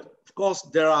know, but of course,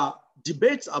 there are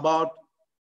debates about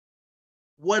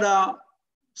whether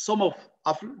some of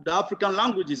the African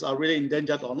languages are really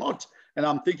endangered or not. And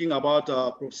I'm thinking about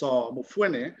Professor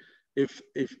Mufwene, if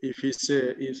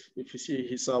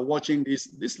he's watching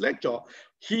this lecture,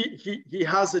 he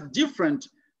has a different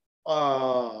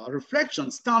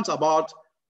reflection, stance about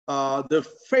the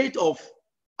fate of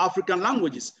African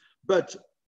languages. But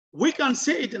we can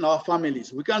see it in our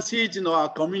families, we can see it in our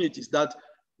communities that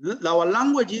our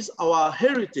languages, our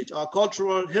heritage, our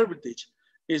cultural heritage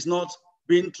is not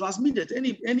being transmitted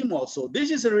anymore. So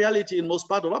this is a reality in most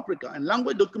parts of Africa, and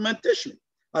language documentation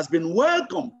has been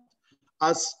welcomed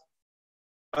as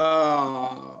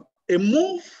a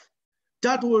move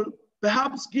that will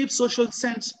perhaps give social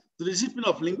sense to the discipline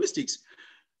of linguistics.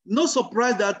 No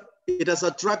surprise that it has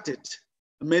attracted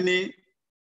many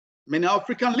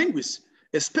African linguists,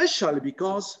 especially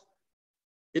because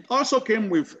it also came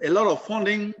with a lot of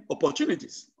funding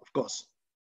opportunities, of course.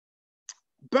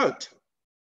 But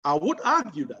I would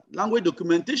argue that language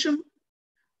documentation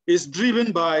is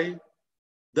driven by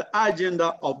the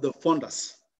agenda of the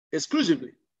funders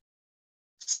exclusively.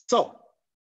 So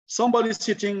somebody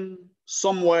sitting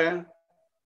somewhere,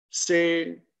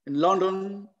 say in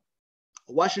London,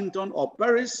 Washington, or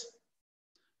Paris,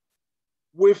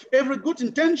 with every good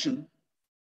intention,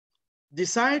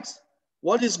 decides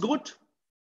what is good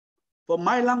for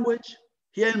my language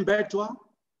here in Betua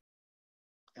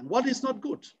and what is not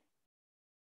good.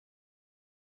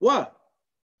 Well,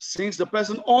 since the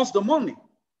person owns the money,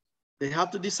 they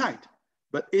have to decide.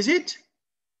 But is it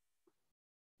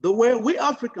the way we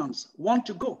Africans want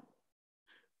to go?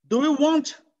 Do we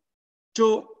want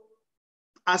to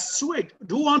assuage?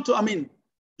 Do we want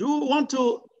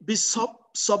to be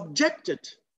subjected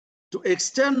to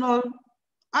external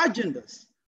agendas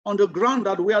on the ground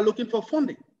that we are looking for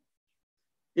funding?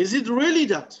 Is it really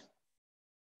that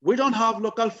we don't have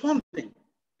local funding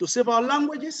to save our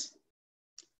languages?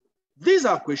 These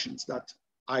are questions that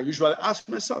I usually ask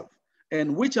myself,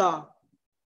 and which are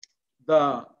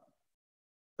the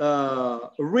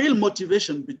real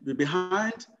motivation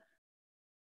behind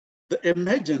the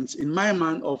emergence in my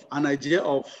mind of an idea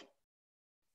of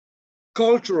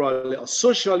culturally or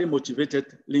socially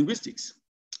motivated linguistics.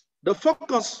 The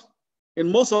focus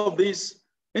in most of these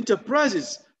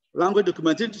enterprises, language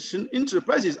documentation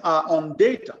enterprises, are on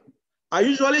data. I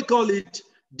usually call it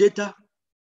data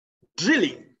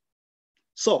drilling.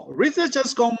 So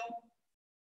researchers come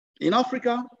in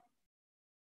Africa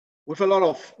with a lot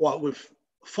of, with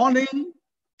funding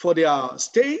for their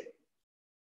stay.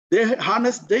 They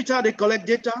harness data, they collect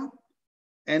data,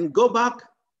 and go back,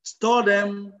 store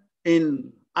them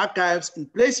in archives in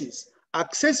places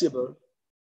accessible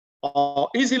or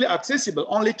easily accessible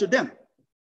only to them,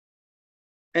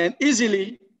 and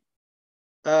easily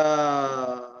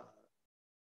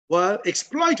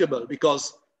exploitable,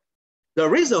 because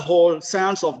there is a whole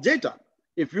science of data.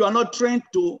 If you are not trained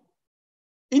to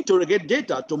interrogate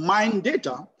data, to mine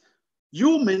data,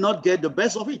 you may not get the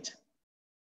best of it.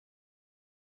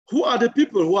 Who are the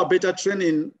people who are better trained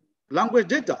in language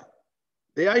data?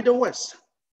 They are in the West.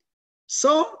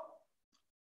 So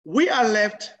we are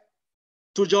left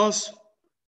to just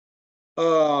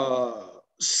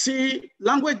see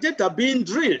language data being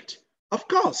drilled. Of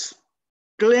course,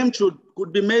 claim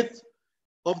could be made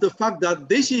of the fact that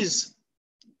this is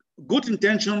good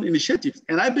intention initiatives,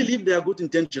 and I believe they are good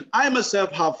intention. I myself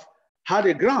have had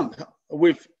a grant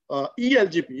with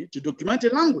ELGP to document a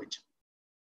language,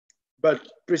 but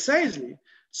precisely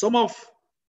some of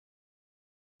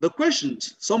the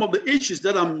questions, some of the issues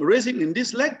that I'm raising in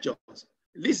this lecture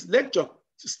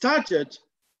started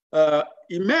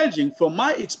emerging from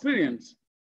my experience,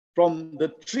 from the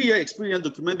 3-year experience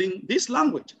documenting this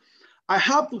language. I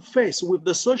have to face with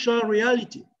the social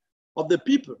reality of the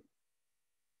people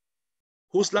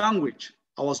whose language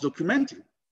I was documenting.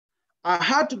 I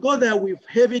had to go there with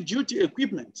heavy duty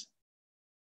equipment.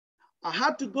 I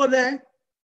had to go there,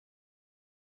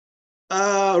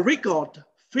 record,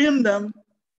 film them,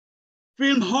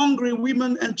 film hungry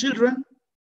women and children,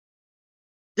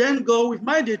 then go with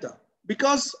my data,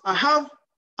 because I have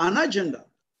an agenda.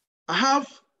 I have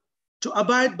to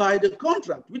abide by the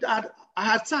contract which I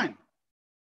had signed.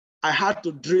 I had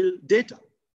to drill data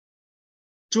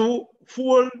to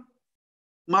fuel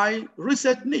my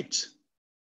research needs,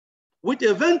 which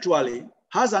eventually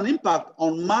has an impact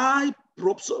on my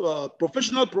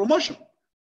professional promotion,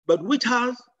 but which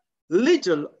has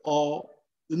little or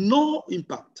no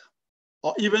impact,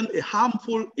 or even a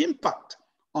harmful impact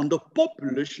on the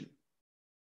population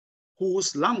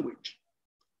whose language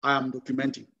I am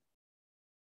documenting.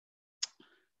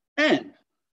 And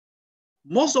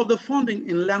most of the funding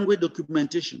in language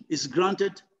documentation is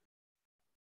granted,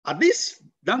 at least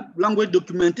that language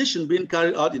documentation being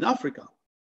carried out in Africa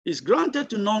is granted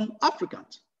to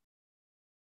non-Africans,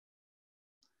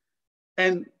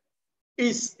 and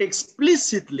is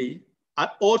explicitly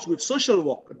at odds with social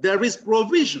work. There is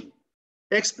provision,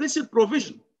 explicit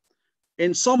provision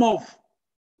in some of,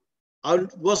 I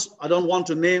don't want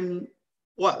to name,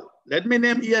 well, let me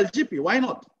name ELGP, why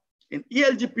not? In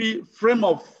ELGP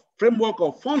framework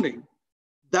of funding,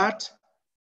 that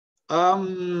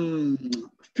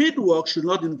field work should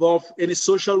not involve any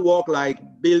social work like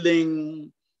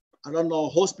building, I don't know,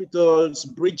 hospitals,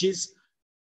 bridges.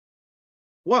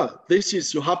 Well, this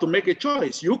is, you have to make a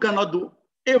choice. You cannot do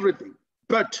everything.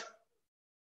 But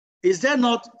is there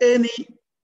not any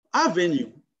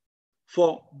avenue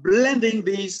for blending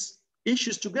these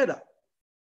issues together,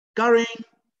 carrying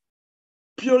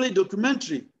purely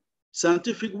documentary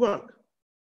scientific work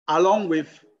along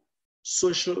with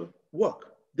social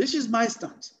work? This is my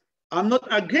stance. I'm not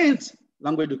against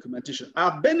language documentation.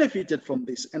 I've benefited from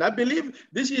this, and I believe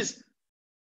this is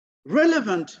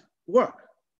relevant work.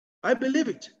 I believe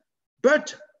it.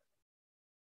 But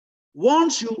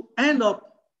once you end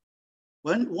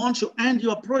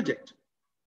your project,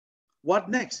 what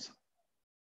next?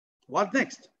 What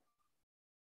next?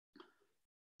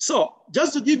 So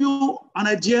just to give you an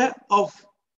idea of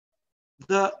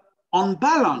the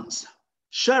unbalanced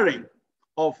sharing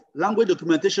of language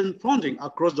documentation funding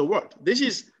across the world. This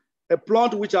is a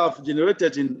plot which I've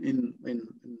generated in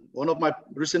one of my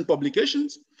recent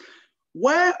publications,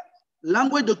 where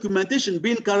language documentation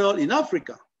being carried out in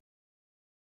Africa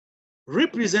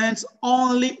represents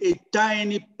only a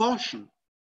tiny portion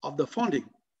of the funding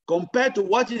compared to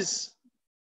what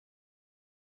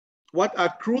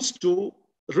accrues to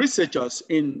researchers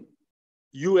in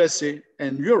USA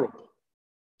and Europe.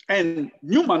 And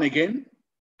Newman again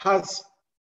has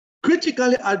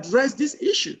critically addressed this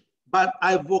issue by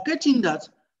advocating that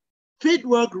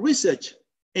fieldwork research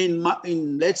in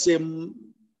let's say,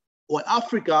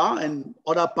 Africa and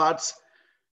other parts,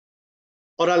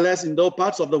 other less endowed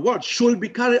parts of the world should be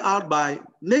carried out by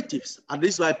natives, at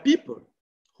least by people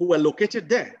who were located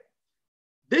there.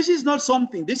 This is not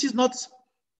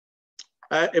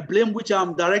a blame which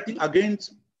I'm directing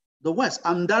against the West.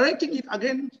 I'm directing it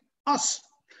against us.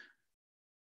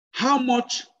 How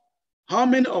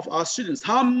many of our students,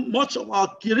 how much of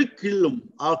our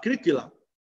curricula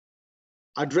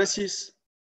addresses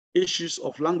issues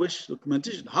of language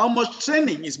documentation? How much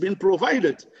training is being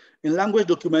provided in language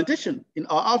documentation in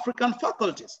our African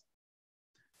faculties?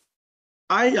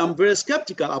 I am very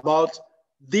skeptical about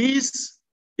this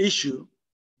issue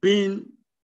being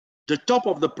the top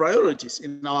of the priorities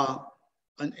in our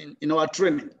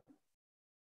training.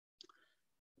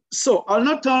 So I'll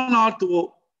now turn now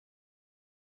to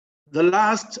the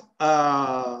last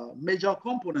major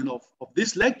component of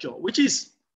this lecture, which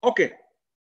is, okay,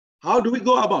 how do we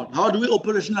go about? How do we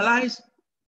operationalize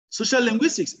social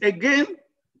linguistics? Again,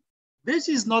 this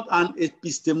is not an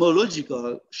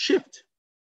epistemological shift.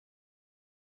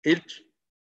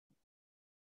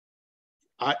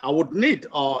 I would need,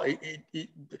 or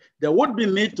there would be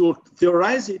need to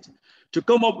theorize it, to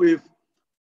come up with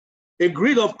a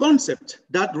grid of concept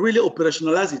that really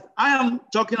operationalize it. I am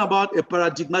talking about a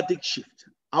paradigmatic shift.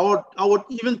 I would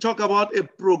even talk about a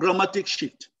programmatic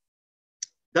shift.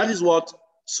 That is what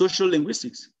social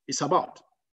linguistics is about.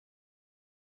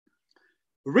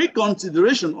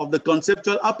 Reconsideration of the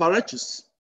conceptual apparatus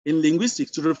in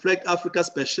linguistics to reflect Africa's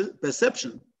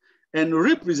perception and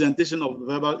representation of the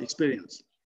verbal experience.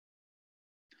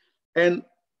 And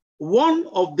one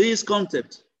of these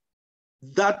concepts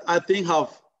that I think have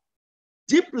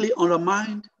deeply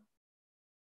undermined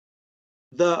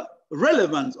the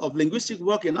relevance of linguistic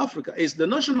work in Africa is the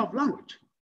notion of language,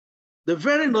 the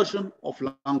very notion of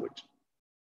language.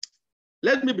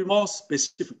 Let me be more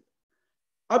specific.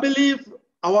 I believe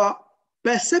our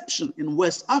perception in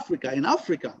West Africa, in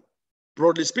Africa,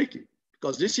 broadly speaking,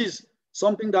 because this is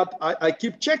something that I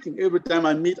keep checking every time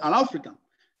I meet an African.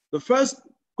 The first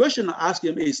question I ask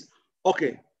him is,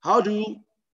 okay, how do you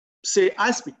say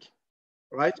I speak,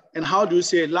 right? And how do you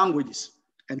say languages?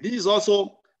 And this is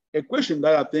also a question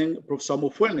that I think Professor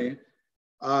Mofwene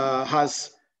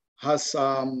has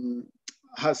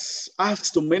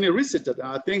asked to many researchers, and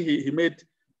I think he made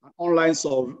an online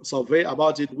survey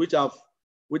about it, which I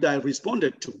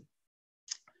responded to.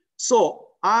 So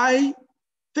I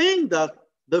think that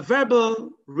the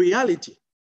verbal reality,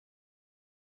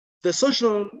 the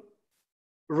social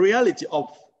reality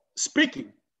of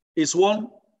speaking is one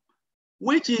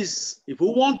which is, if we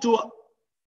want to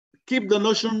keep the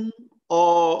notion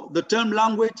or the term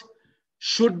language,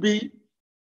 should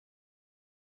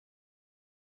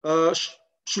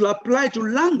apply to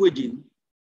languaging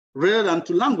rather than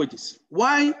to languages.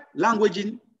 Why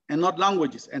languaging and not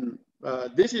languages? And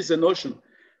this is a notion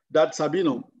that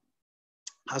Sabino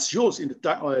has used in the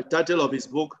title of his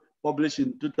book published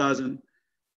in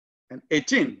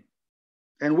 2018,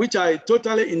 and which I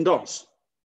totally endorse.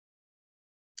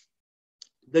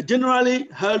 The generally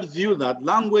held view that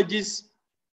languages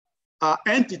are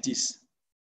entities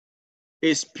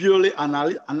is purely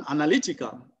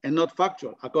analytical and not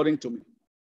factual, according to me.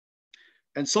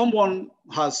 And someone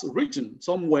has written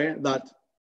somewhere that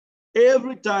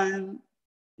every time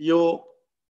you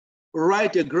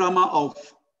write a grammar of,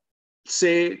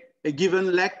 say, a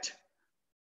given lect,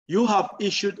 you have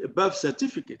issued a birth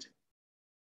certificate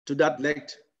to that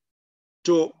lect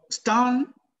to stand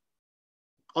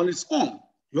on its own.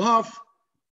 You have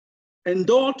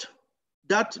endowed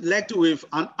that lect with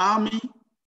an army,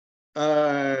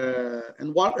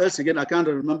 and what else again? I can't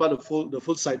remember the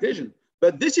full citation.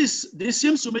 But this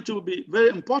seems to me to be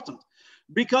very important,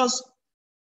 because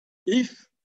if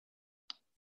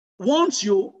once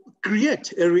you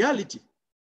create a reality,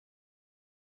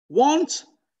 once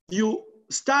you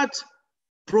start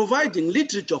providing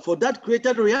literature for that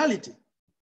created reality,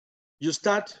 you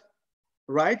start,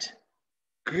 right,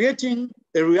 creating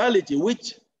a reality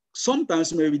which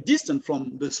sometimes may be distant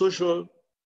from the social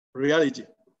reality.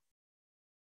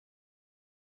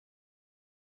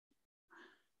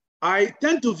 I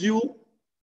tend to view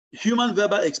human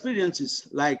verbal experiences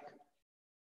like,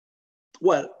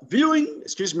 well, viewing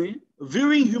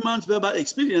human verbal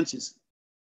experiences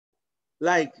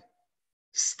like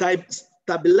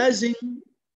stabilized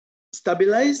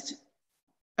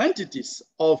entities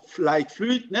of like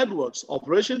fluid networks of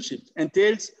relationships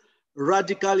entails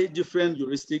radically different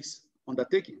heuristics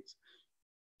undertakings.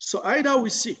 So either we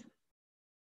see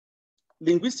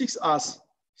linguistics as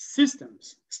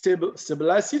systems,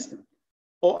 stabilized systems,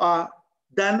 or are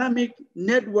dynamic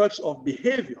networks of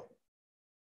behavior,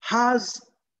 has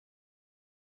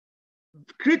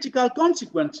critical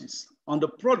consequences on the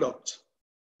product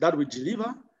that we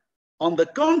deliver, on the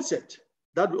concept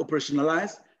that we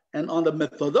operationalize, and on the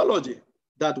methodology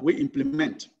that we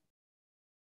implement.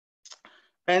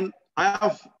 And I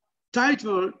have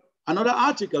titled another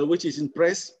article, which is in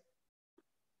press,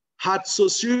 Had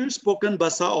Saussure spoken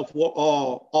Bassa of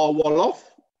or Wolof,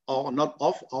 or not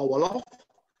of, or Wolof,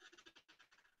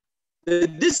 the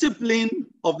discipline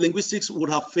of linguistics would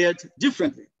have fared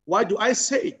differently. Why do I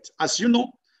say it? As you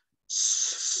know,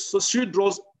 Saussure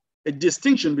draws a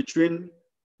distinction between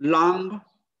langue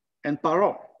and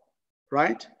parole,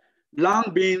 right?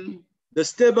 Langue being the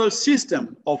stable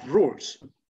system of rules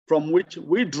from which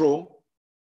we draw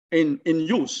in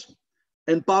use,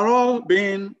 and parole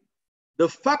being the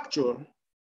factual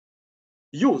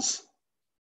use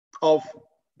of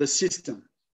the system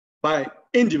by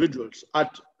individuals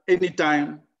at any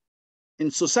time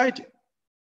in society.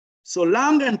 So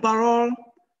langue and parole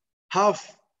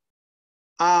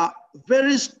are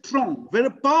very strong, very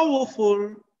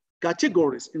powerful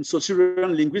categories in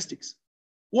Saussurean linguistics.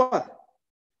 Well,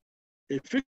 if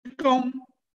we come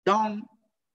down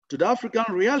to the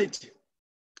African reality,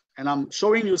 and I'm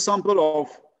showing you a sample of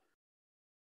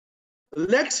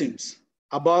lexemes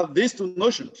about these two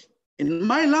notions in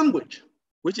my language,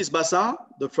 which is Bassa,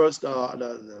 the first,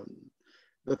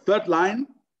 The third line,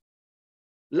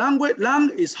 language, lang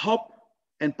is hop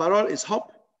and parole is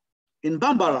hop. In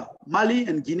Bambara, Mali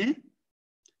and Guinea,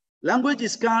 language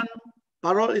is can,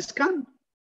 parole is can.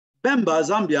 Bemba,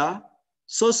 Zambia,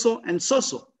 Soso and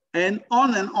Soso, and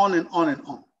on and on and on and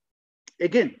on.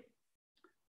 Again,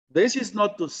 this is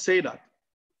not to say that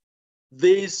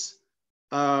this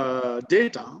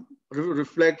data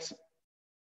reflects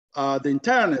the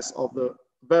entireness of the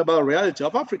verbal reality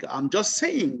of Africa. I'm just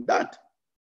saying that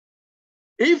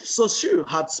if Saussure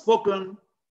had spoken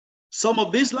some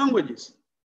of these languages,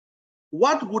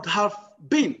 what would have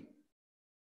been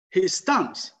his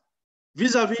stance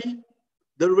vis-a-vis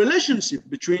the relationship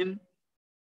between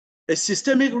a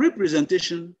systemic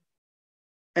representation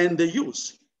and the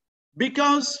use?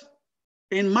 Because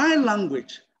in my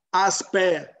language, as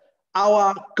per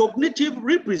our cognitive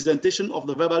representation of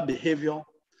the verbal behavior,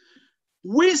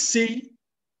 we see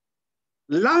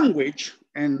language,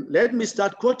 and let me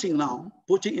start quoting now,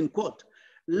 putting in quote,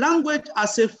 language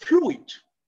as a fluid,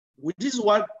 which is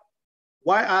why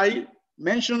I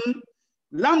mentioned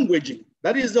languaging.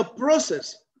 That is the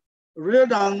process rather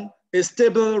than a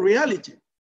stable reality.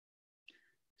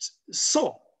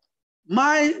 So,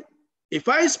 if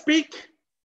I speak,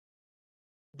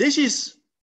 this is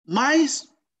my,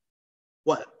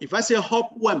 well, if I say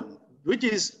hop when, which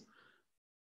is,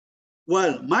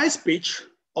 well, my speech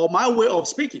or my way of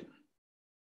speaking,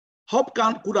 hop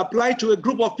could apply to a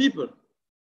group of people,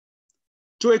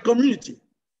 to a community.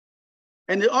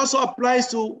 And it also applies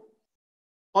to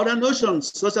other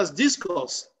notions such as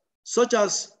discourse, such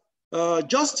as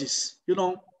justice, you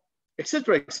know,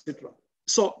 etc., etc.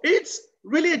 So it's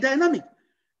really a dynamic.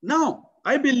 Now,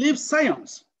 I believe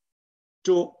science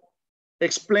to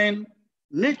explain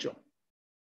nature.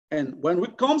 And when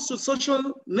it comes to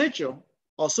social nature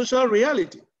or social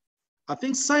reality, I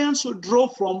think science should draw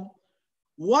from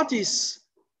what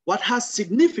has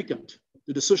significance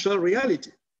to the social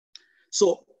reality.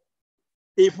 So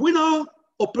if we now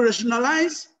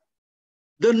operationalize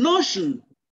the notion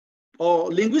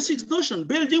or linguistics notion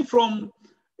building from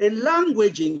a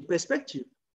languaging perspective,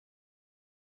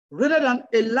 rather than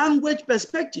a language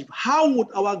perspective, how would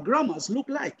our grammars look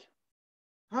like?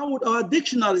 How would our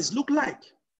dictionaries look like?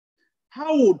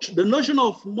 How would the notion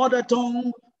of mother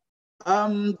tongue,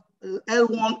 L1,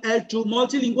 L2,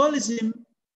 multilingualism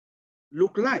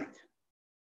look like?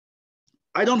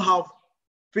 I don't have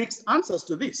fixed answers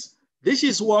to this. This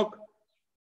is work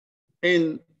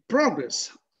in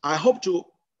progress. I hope to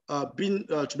be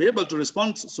able to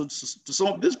respond to some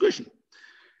of this question.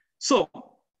 So,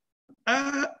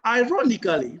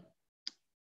 ironically,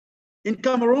 in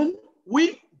Cameroon,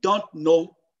 we don't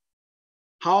know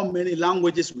how many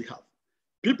languages we have.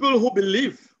 People who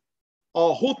believe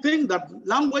or who think that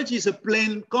language is a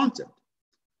plain concept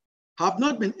have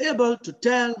not been able to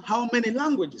tell how many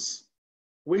languages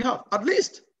we have. At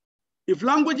least, if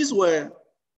languages were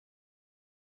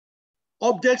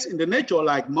objects in the nature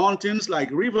like mountains,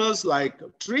 like rivers, like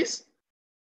trees,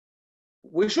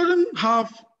 we shouldn't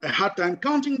have a hard time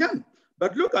counting them.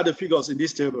 But look at the figures in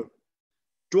this table.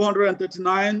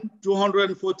 239,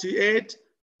 248,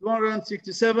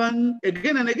 267,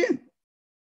 again and again.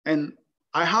 And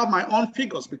I have my own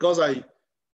figures because I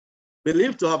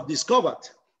believe to have discovered,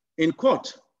 in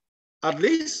quote, at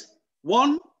least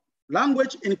one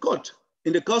language in quote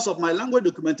in the course of my language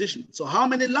documentation. So how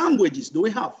many languages do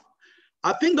we have?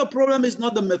 I think the problem is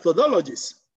not the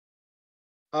methodologies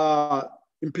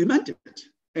implemented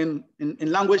in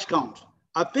language count.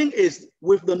 I think it's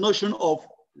with the notion of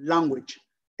language.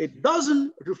 It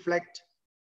doesn't reflect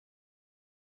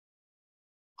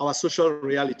our social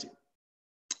reality.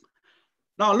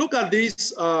 Now look at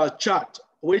this chart,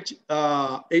 which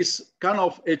is kind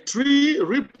of a tree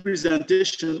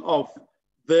representation of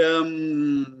the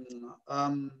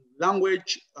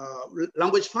language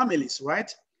families,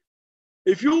 right?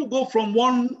 If you go from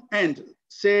one end,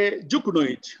 say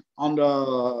Jukunoid on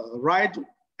the right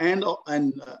end,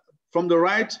 and from the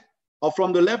right or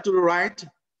from the left to the right,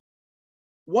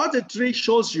 what the tree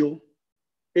shows you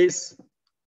is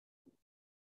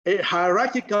a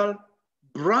hierarchical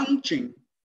branching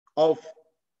of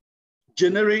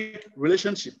generic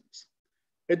relationships.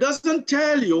 It doesn't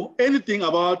tell you anything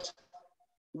about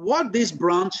what this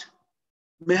branch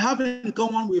may have in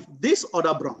common with this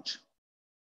other branch.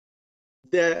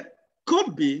 There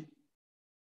could be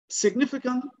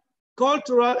significant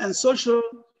cultural and social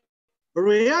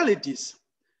realities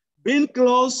being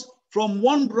close from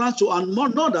one branch to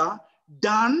another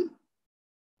than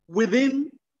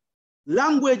within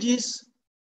languages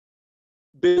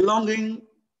belonging,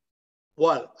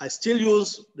 well, I still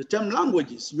use the term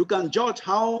languages. You can judge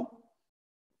how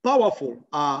powerful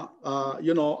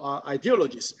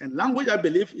ideologies. And language, I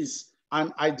believe, is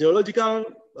an ideological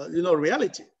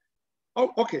reality.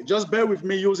 Oh, okay, just bear with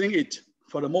me using it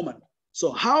for the moment.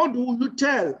 So how do you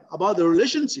tell about the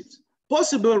relationships,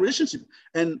 possible relationships?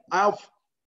 And I've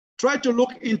tried to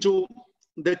look into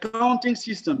the counting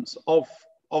systems of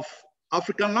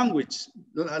African languages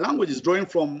drawing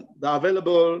from the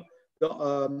available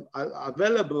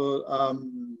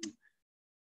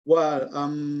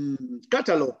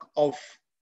catalog of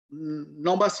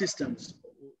number systems.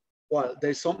 Well,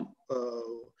 there's some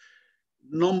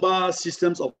number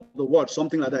systems of the world,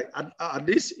 something like that. At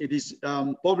least it is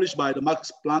published by the Max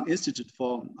Planck Institute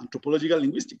for Anthropological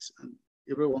Linguistics, and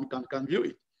everyone can view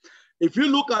it. If you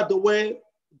look at the way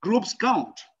groups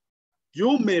count,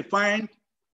 you may find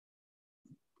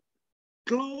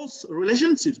close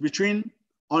relationships between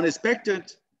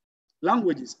unexpected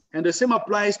languages. And the same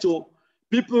applies to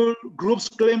people, groups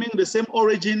claiming the same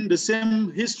origin, the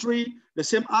same history, the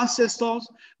same ancestors,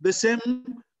 the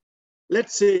same,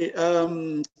 let's say,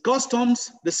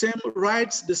 customs, the same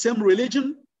rights, the same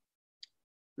religion.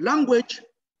 Language,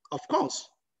 of course,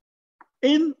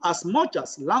 in as much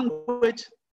as language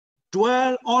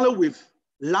dwell only with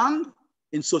lang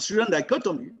in Saussurian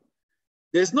dichotomy,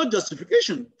 there's no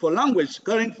justification for language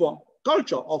caring for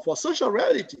culture or for social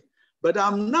reality. But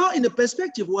I'm now in a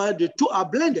perspective where the two are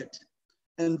blended.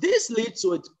 And this leads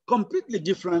to a completely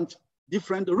different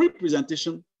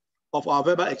representation of our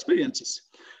verbal experiences.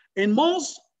 In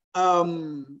most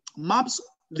maps,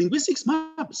 linguistics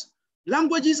maps,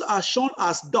 languages are shown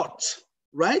as dots,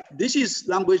 right? This is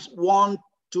language 1,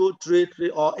 2, 3, 3,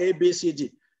 or A, B, C, D,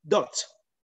 dots.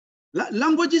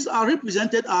 Languages are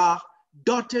represented as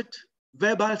dotted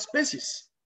verbal spaces.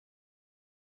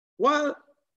 Well,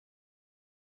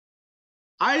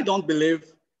 I don't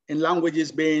believe in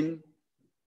languages being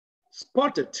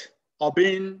spotted or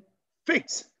being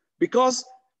fixed, because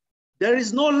there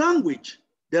is no language.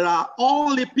 There are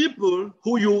only people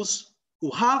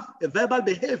who have a verbal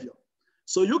behavior.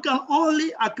 So you can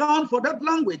only account for that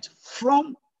language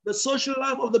from the social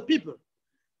life of the people.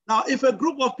 Now, if a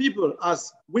group of people,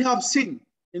 as we have seen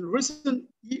in recent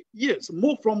years,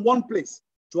 move from one place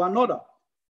to another,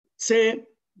 say,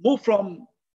 move from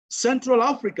Central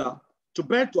Africa to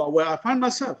Betua, where I find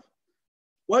myself,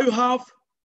 where you have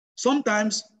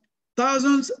sometimes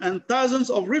thousands and thousands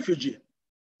of refugees,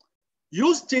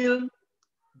 you still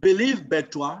believe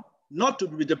Betua not to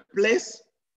be the place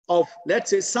of, let's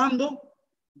say, Sango,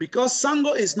 because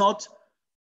Sango is not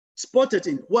spotted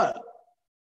in, well,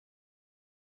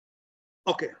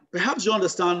 okay, perhaps you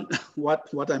understand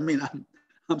what I mean.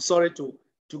 I'm sorry to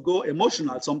go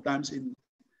emotional sometimes in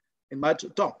my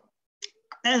talk.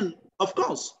 And of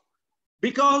course,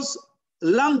 because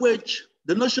language,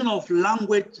 the notion of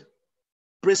language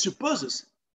presupposes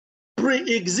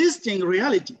pre-existing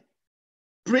reality,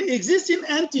 pre-existing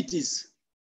entities,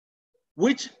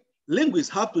 which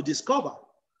linguists have to discover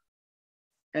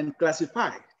and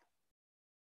classify.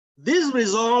 This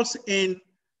results in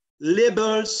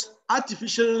labels,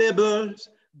 artificial labels,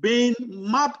 being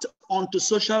mapped onto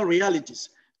social realities.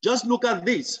 Just look at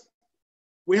this.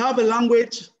 We have a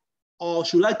language, or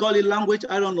should I call it language?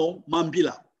 I don't know,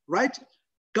 Mambila, right?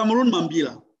 Cameroon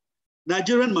Mambila,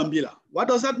 Nigerian Mambila. What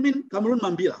does that mean, Cameroon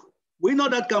Mambila? We know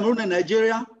that Cameroon and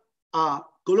Nigeria are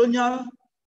colonial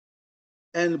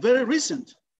and very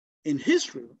recent in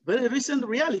history, very recent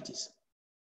realities.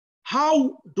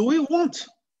 How do we want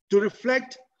to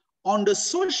reflect on the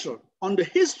social, on the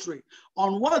history,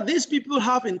 on what these people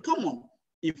have in common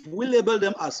if we label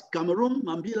them as Cameroon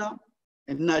Mambila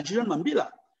and Nigerian Mambila?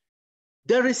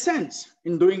 There is sense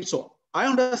in doing so. I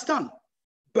understand,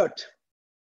 but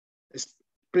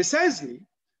precisely,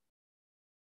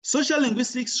 social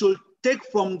linguistics should take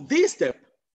from this step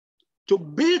to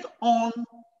build on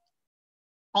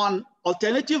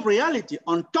alternative reality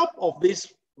on top of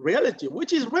this reality,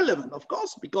 which is relevant, of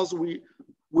course, because we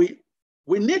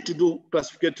need to do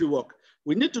classificatory work.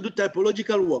 We need to do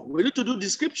typological work. We need to do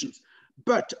descriptions.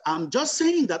 But I'm just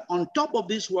saying that on top of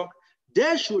this work,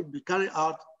 there should be carried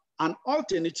out an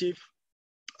alternative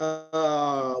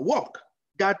work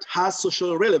that has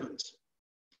social relevance.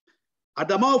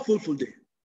 Adamawa Fulfulde,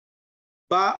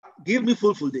 Ba, give me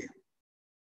Fulfulde,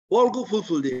 Borgo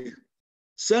Fulfulde,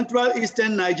 Central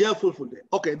Eastern Niger Fulfulde.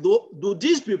 Okay, do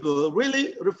these people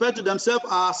really refer to themselves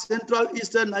as Central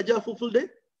Eastern Niger Fulfulde?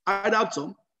 I doubt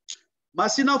so.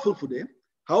 Masina Fulfulde,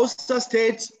 Hausa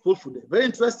States Fulfulde. Very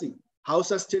interesting.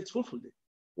 Hausa States Fulfulde.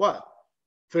 Wow.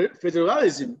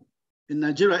 Federalism in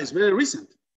Nigeria is very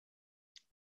recent.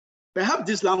 Perhaps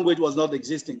this language was not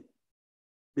existing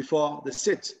before the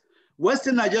state.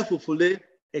 Western Niger Fulfulde,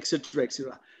 etc.,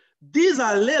 etc. these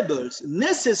are labels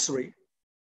necessary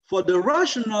for the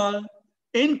rational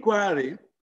inquiry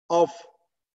of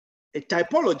a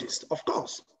typologist, of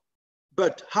course,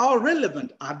 but how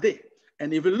relevant are they?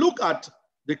 And if you look at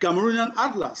the Cameroonian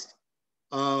Atlas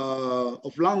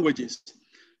of languages,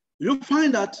 you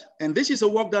find that, and this is a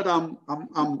work that I'm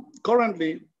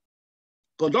currently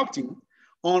conducting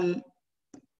on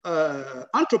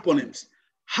anthroponyms,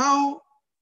 how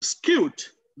skewed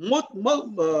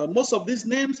most of these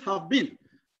names have been.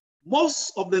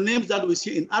 Most of the names that we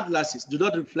see in atlases do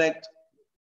not reflect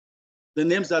the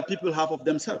names that people have of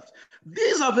themselves.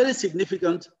 These are very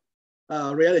significant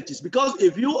realities, because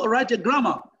if you write a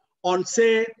grammar on,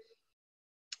 say,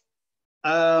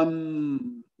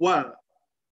 well,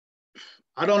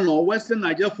 I don't know, Western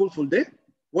Nigeria Fulfulde,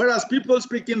 whereas people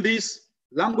speaking this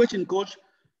language in coach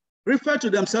refer to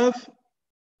themselves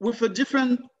with a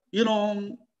different,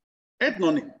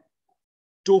 ethnonym.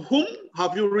 To whom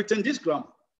have you written this grammar?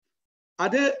 Are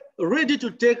they ready to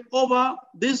take over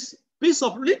this piece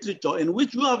of literature in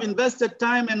which you have invested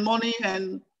time and money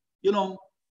and,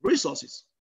 resources?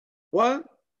 Well,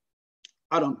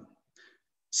 I don't know.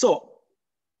 So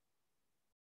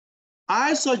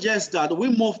I suggest that we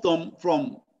move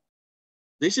from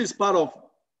this is part of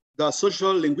the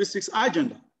social linguistics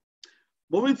agenda,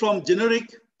 moving from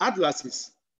generic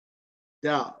atlases,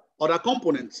 there are other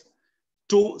components,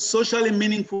 to socially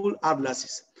meaningful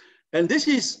atlases. And this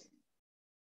is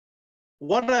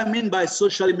what I mean by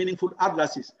socially meaningful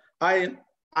atlases. I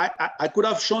could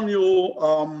have shown you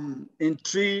in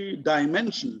 3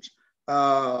 dimensions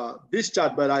this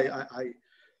chart, but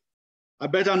I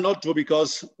better not to,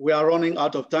 because we are running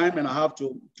out of time and I have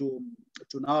to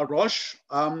now rush.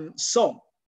 So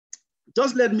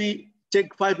just let me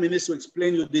take 5 minutes to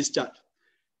explain you this chart.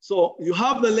 So you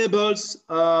have the labels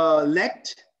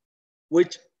lect,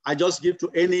 which I just give to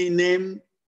any name,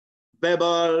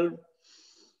 verbal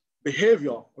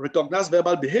behavior, recognized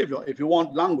verbal behavior if you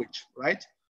want language, right?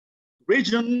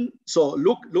 Region, so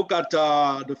look at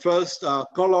the first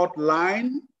colored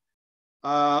line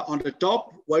on the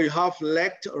top, where you have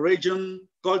lect, region,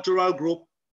 cultural group,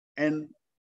 and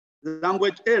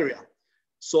language area.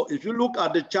 So if you look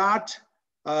at the chart,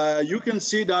 you can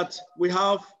see that we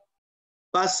have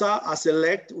Bassa as a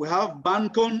lect, we have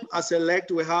Bankon as a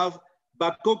lect, we have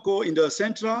Bakoko in the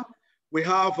center, we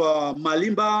have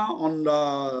Malimba on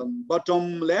the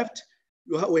bottom left,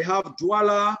 we have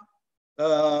Douala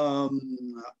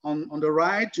on the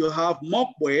right, you have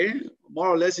Mokwe, more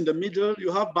or less in the middle,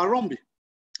 you have Barombi.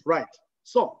 Right,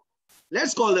 so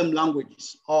let's call them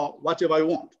languages or whatever you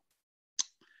want.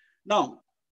 Now,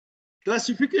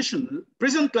 classification,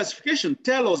 present classification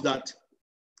tell us that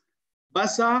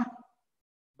Bassa,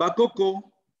 Bakoko,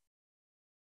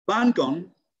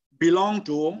 Bankon belong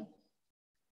to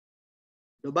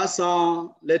the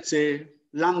Bassa, let's say,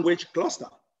 language cluster.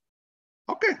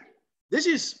 Okay, this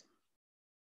is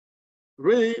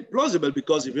really plausible,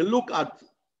 because if you look at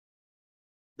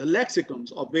the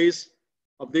lexicons of these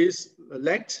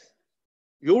lect,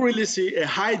 you really see a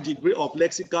high degree of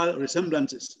lexical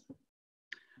resemblances.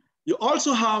 You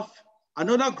also have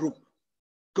another group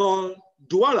called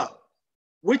Douala,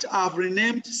 which I've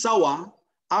renamed Sawa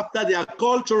after their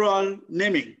cultural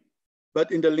naming.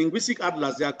 But in the linguistic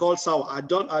atlas, they are called Sawa. I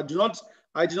do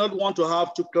not want to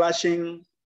have 2 clashing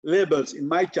labels in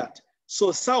my chart.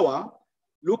 So Sawa,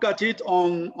 look at it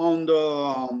on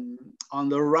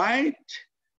the right,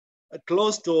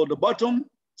 close to the bottom,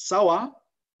 Sawa,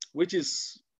 which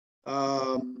is,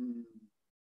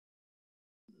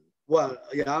 well,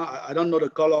 yeah, I don't know the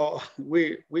color.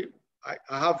 I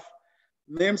have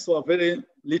names for very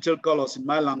little colors in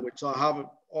my language, so I have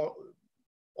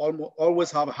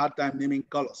always have a hard time naming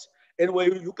colors.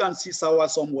 Anyway, you can see Sawa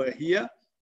somewhere here,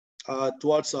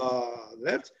 towards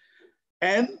left,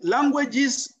 and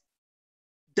languages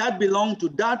that belong to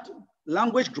that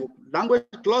language group, language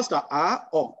cluster are,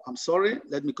 oh, I'm sorry,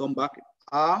 let me come back,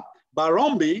 are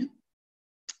Barombi,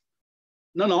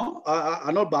 not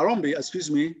Barombi,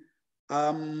 excuse me.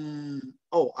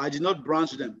 Oh, I did not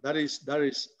branch them. That is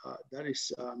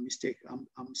a mistake.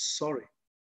 I'm sorry.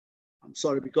 I'm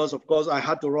sorry, because of course I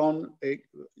had to run a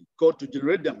code to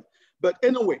generate them. But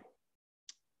anyway,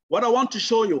 what I want to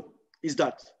show you is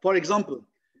that, for example,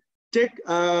 take,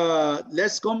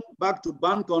 let's come back to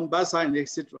Bankon, Bassa, and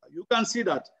etc. You can see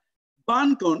that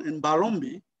Bankon and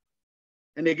Barombi,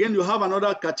 and again, you have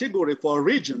another category for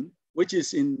region, which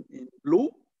is in blue.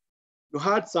 You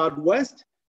had Southwest.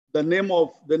 The name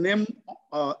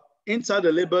inside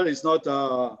the label is not,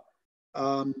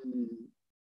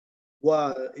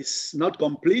 well, it's not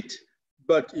complete,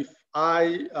 but if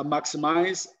I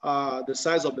maximize the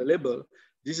size of the label,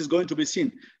 This is going to be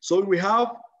seen. So we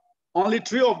have only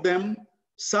 3 of them.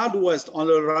 Southwest on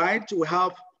the right, we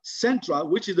have Central,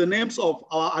 which is the names of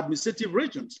our administrative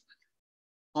regions.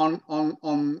 On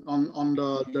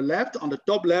the left, on the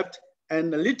top left,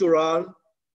 and the littoral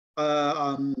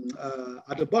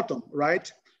at the bottom,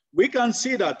 right? We can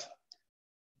see that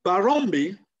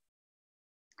Barombi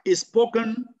is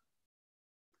spoken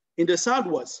in the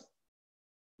Southwest,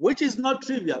 which is not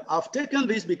trivial. I've taken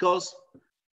this because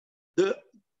the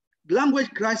language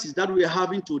crisis that we are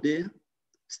having today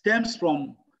stems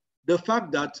from the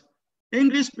fact that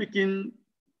English-speaking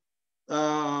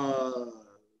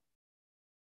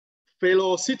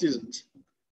fellow citizens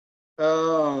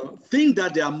think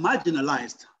that they are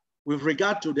marginalized with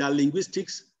regard to their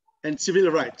linguistics and civil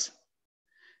rights.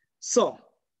 So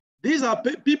these are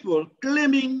people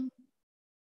claiming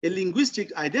a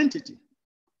linguistic identity,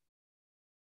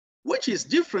 which is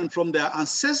different from their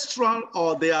ancestral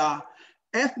or their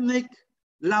ethnic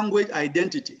language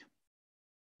identity.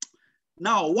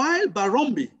 Now, while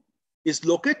Barombi is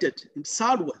located in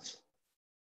Southwest,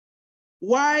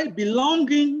 while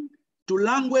belonging to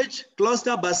language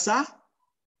cluster Bassa,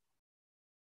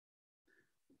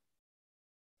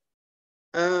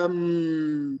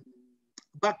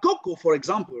 Bakoko, for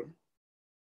example,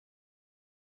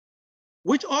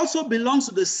 which also belongs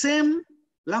to the same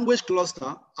language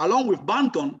cluster, along with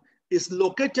Banton, is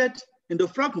located in the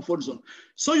Francophone zone.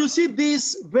 So you see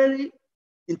this very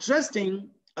interesting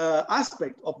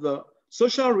aspect of the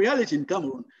social reality in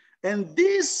Cameroon. And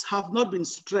these have not been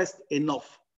stressed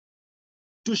enough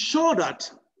to show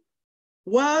that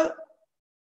while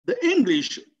the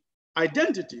English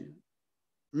identity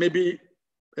may be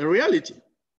a reality,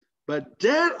 but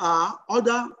there are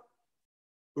other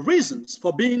reasons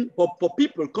for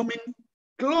people coming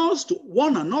close to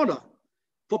one another,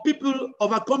 for people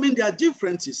overcoming their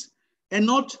differences and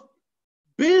not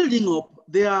building up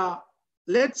their,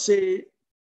 let's say,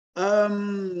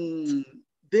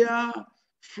 their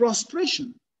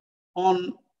frustration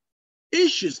on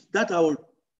issues that I would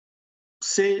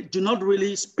say do not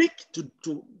really speak to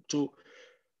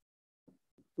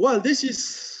well,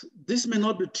 this may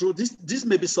not be true, this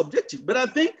may be subjective, but I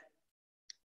think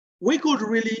we could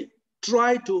really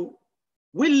try to,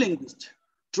 we linguists,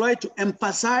 try to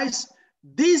emphasize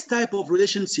these type of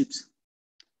relationships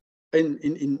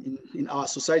in our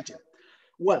society.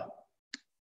 Well,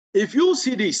 if you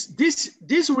see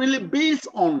this really builds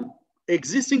on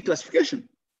existing classification.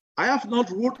 I have not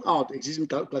ruled out existing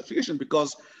classification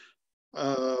because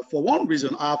for one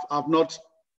reason, I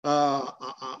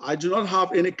do not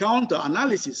have any counter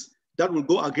analysis that will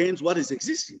go against what is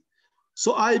existing.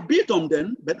 So I build on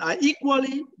them, but I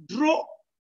equally draw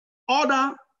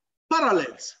other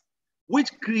parallels which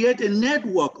create a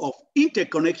network of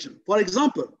interconnection. For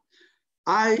example,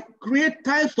 I create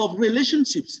types of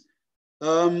relationships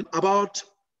about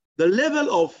the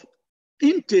level of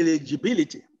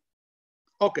intelligibility.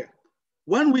 Okay,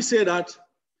 when we say that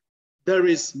there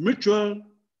is mutual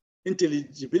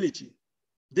intelligibility,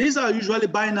 these are usually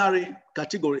binary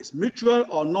categories, mutual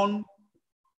or non,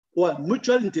 well,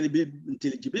 mutual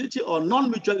intelligibility or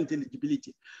non-mutual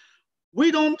intelligibility.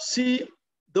 We don't see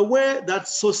the way that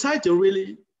society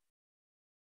really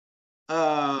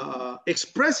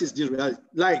expresses this reality.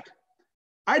 Like,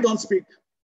 I don't speak,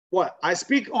 well, I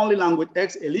speak only language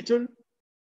X a little.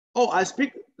 Oh, I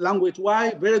speak language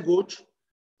Y, very good.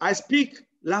 I speak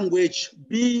language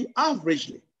B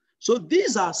averagely. So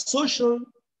these are social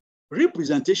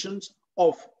representations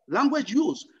of language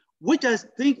use, which I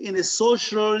think in a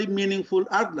socially meaningful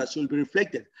atlas will be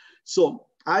reflected. So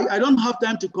I don't have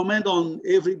time to comment on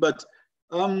every, but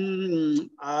you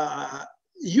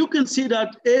can see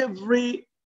that every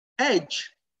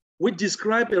edge which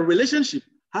describe a relationship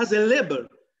has a label,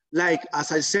 like,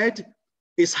 as I said,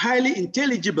 is highly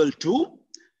intelligible to,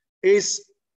 is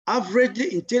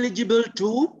averagely intelligible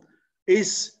to,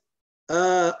 is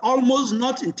almost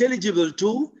not intelligible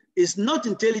to, is not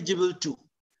intelligible to.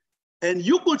 And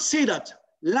you could see that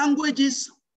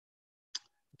languages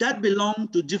that belong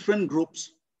to different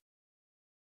groups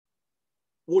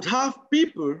would have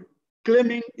people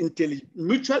claiming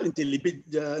mutual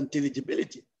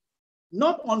intelligibility,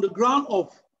 not on the ground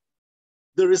of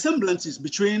the resemblances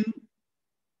between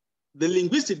the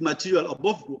linguistic material of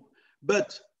both groups,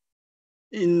 but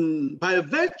by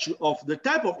virtue of the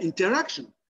type of interaction.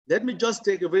 Let me just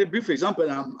take a very brief example.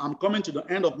 I'm coming to the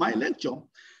end of my lecture.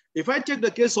 If I take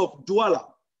the case of Douala,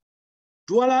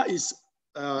 Douala is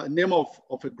name of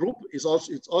a group. It's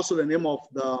also the name of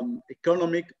the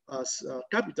economic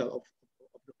capital of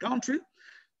the country.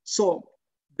 So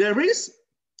there is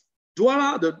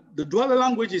Douala, the Douala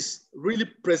language is really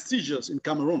prestigious in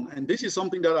Cameroon. And this is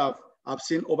something that I've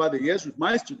seen over the years with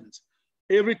my students.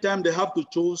 Every time they have to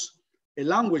choose a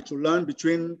language to learn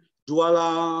between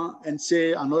Douala and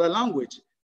say another language,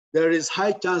 there is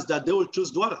high chance that they will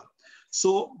choose Douala.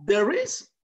 So there is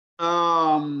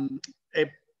a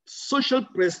social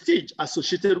prestige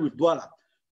associated with Douala,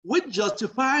 which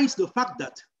justifies the fact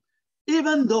that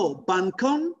even though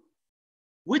Bankan,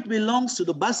 which belongs to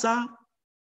the Bassa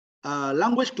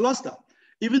language cluster,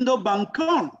 even though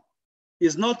Bankan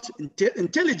is not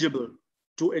intelligible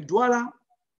to a Douala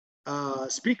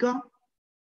speaker,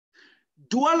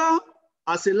 Douala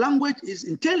as a language is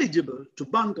intelligible to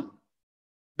Bankan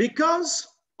because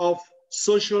of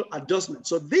social adjustment.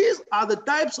 So these are the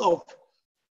types of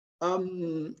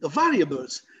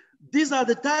variables. These are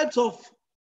the types of,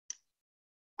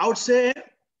 I would say,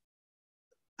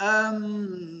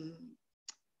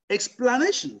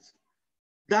 explanations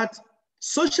that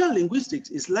social linguistics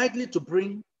is likely to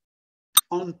bring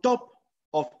on top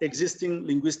of existing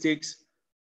linguistics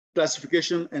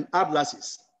classification and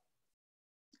atlases.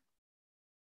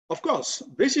 Of course,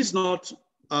 this is not,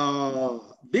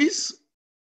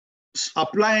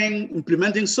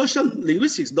 implementing social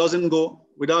linguistics doesn't go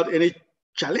without any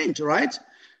challenge, right?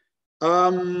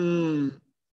 The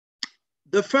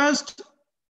first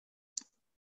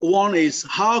one is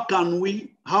how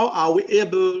are we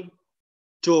able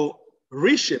to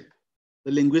reshape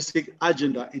the linguistic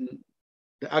agenda in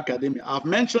the academia? I've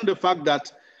mentioned the fact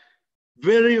that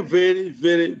very, very,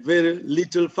 very, very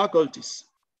little faculties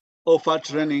offer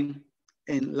training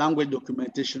in language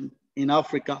documentation in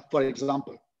Africa, for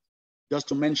example, just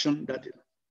to mention that.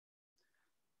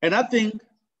 And I think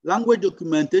language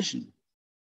documentation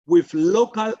with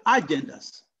local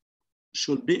agendas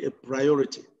should be a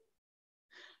priority,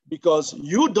 because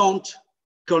you don't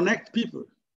connect people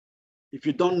if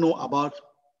you don't know about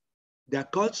their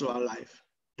cultural life,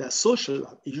 their social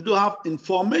life. If you don't have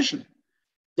information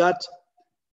that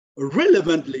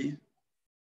relevantly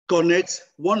connects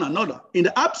one another. In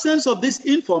the absence of this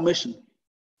information,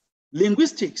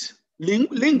 linguists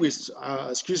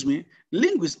are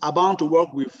bound to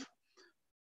work with,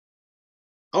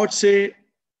 I would say,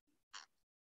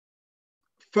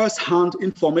 first-hand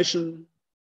information,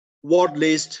 word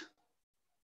list,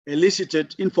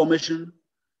 elicited information,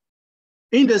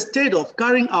 in the state of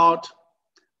carrying out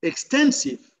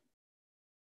extensive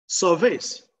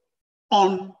surveys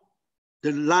on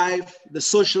the life, the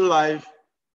social life,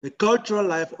 the cultural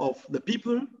life of the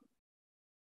people,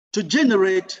 to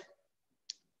generate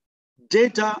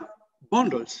data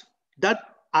bundles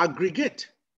that aggregate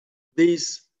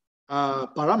these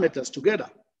parameters together.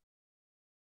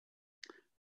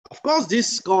 Of course,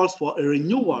 this calls for a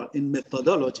renewal in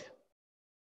methodology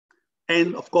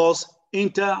and, of course,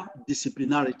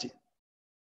 interdisciplinarity.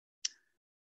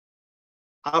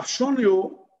 I've shown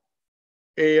you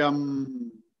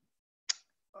in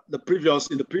the previous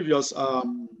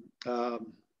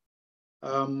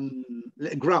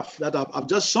graph that I've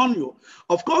just shown you.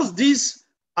 Of course, this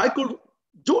I could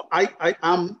do. I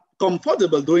am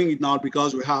comfortable doing it now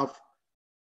because we have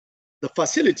the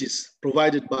facilities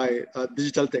provided by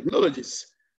digital technologies.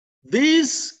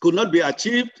 These could not be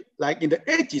achieved like in the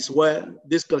 80s where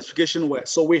this classification was.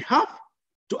 So we have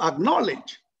to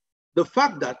acknowledge the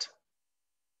fact that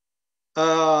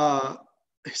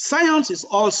science is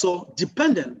also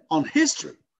dependent on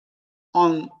history,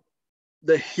 on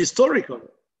the historical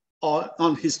or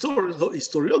on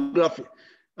historiography.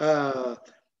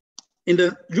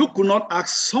 You could not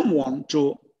ask someone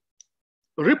to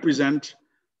represent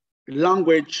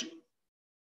language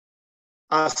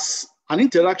as an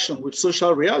interaction with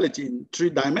social reality in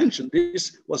 3 dimensions.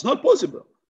 This was not possible.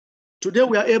 Today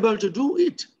we are able to do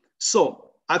it.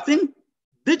 So I think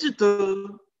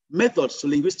digital methods to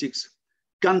linguistics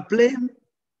can play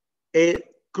a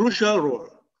crucial role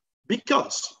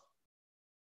because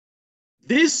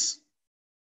this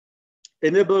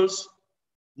enables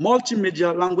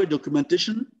multimedia language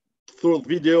documentation through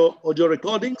video, audio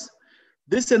recordings.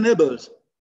 This enables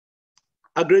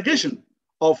aggregation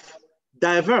of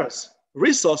diverse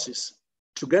resources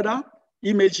together,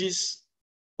 images,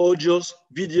 audios,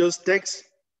 videos, text.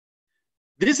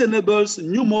 This enables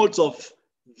new modes of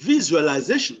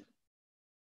visualization,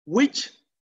 which,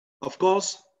 of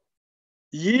course,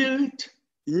 yield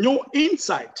new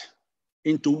insight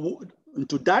into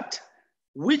that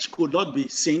which could not be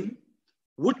seen,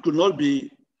 which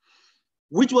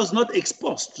was not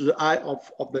exposed to the eye of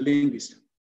the linguist.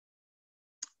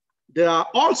 There are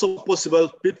also possible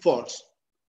pitfalls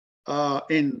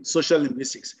in social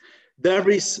linguistics. There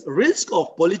is risk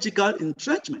of political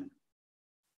entrenchment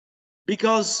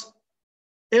because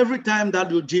every time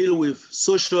that you deal with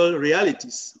social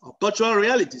realities or cultural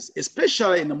realities,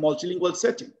 especially in a multilingual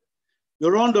setting, you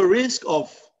run the risk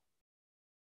of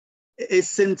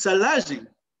essentializing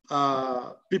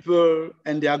people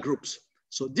and their groups.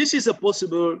 So this is a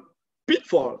possible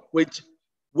pitfall which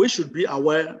we should be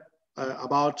aware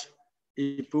about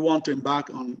if we want to embark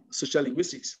on social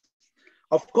linguistics.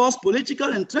 Of course,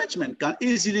 political entrenchment can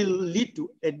easily lead to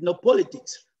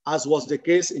ethnopolitics, as was the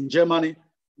case in Germany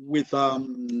with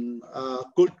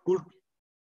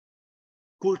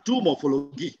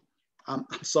Kulturmorphologie. I'm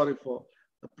sorry for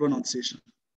the pronunciation.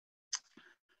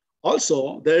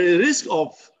 Also, there is a risk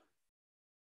of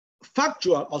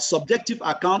factual or subjective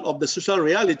account of the social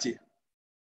reality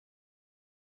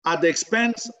at the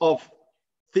expense of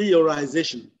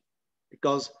theorization,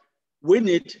 because we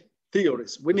need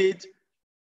theories, we need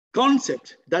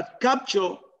concepts that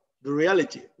capture the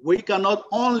reality. We cannot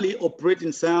only operate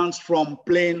in science from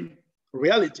plain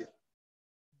reality.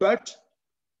 But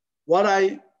what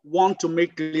I want to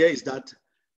make clear is that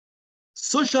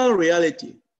social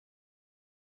reality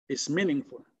is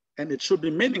meaningful, and it should be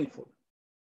meaningful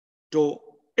to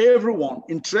everyone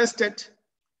interested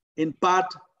in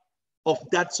part of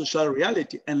that social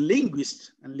reality. And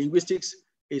linguistics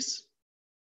is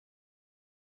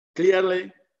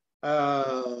clearly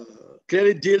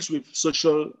deals with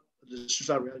social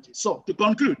reality. So to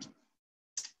conclude,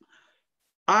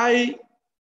 I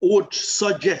would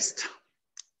suggest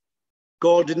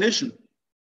coordination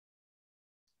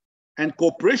and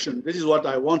cooperation. This is what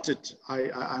I wanted,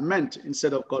 I meant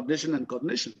instead of coordination and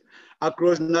coordination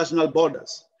across national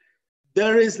borders.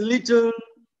 There is little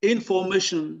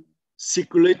information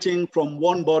circulating from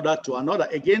one border to another.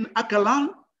 Again, Akalan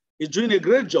is doing a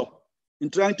great job in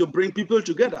trying to bring people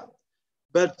together.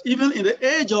 But even in the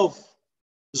age of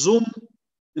Zoom,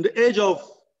 in the age of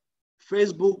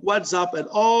Facebook, WhatsApp, and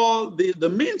all the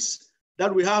means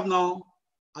that we have now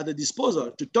at the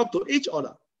disposal to talk to each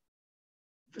other,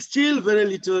 still very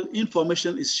little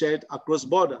information is shared across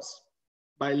borders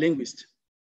by linguists.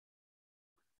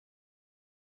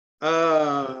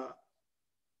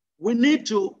 We need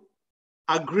to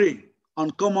agree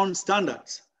on common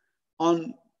standards,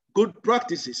 on good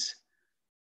practices,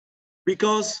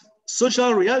 because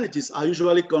social realities are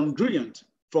usually congruent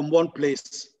from one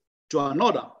place to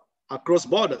another across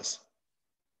borders.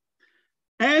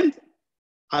 And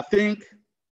I think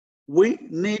we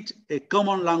need a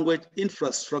common language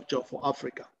infrastructure for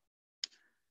Africa.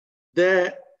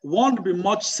 There won't be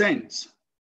much sense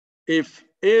if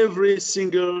every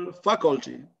single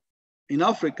faculty in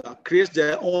Africa creates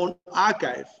their own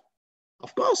archive.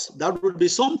 Of course, that would be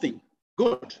something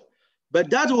good, but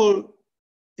that will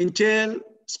entail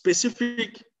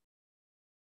specific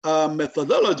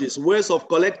methodologies, ways of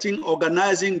collecting,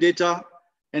 organizing data,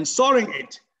 and storing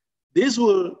it. This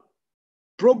will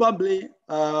probably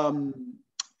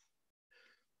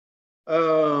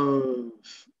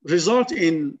result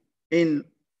in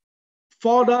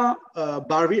further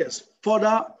barriers,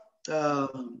 further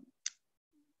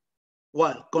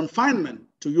confinement,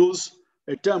 to use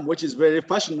a term which is very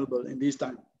fashionable in this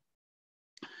time.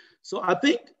 So I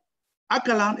think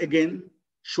Akalan again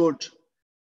should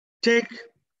take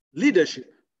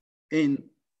leadership in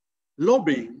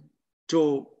lobbying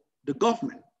to the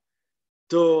government,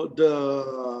 to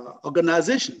the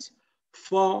organizations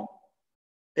for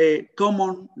a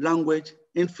common language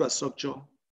infrastructure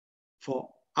for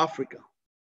Africa.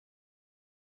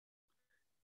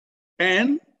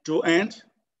 And to end,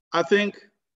 I think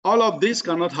all of this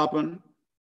cannot happen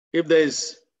if there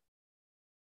is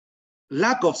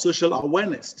lack of social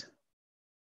awareness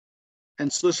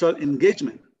and social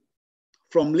engagement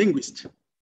from linguists,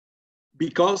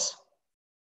 because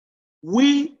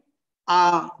we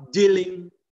are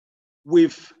dealing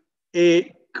with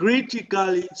a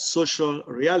critically social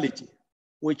reality,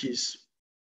 which is,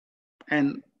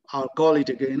 and I'll call it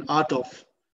again, out of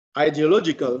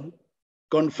ideological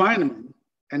confinement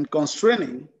and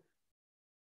constraining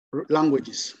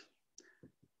languages.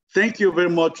 Thank you very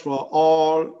much for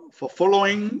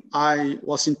following. I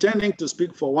was intending to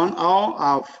speak for 1 hour.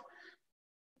 I've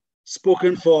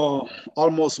spoken for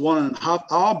almost 1.5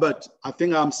 hours, but I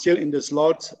think I'm still in the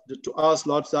slot, the 2-hour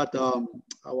slot that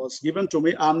was given to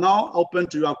me. I'm now open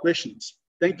to your questions.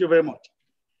 Thank you very much.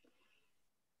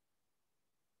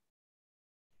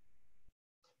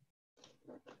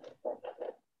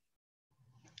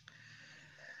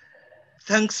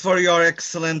 Thanks for your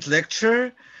excellent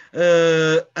lecture,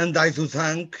 and I do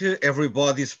thank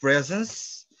everybody's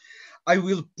presence. I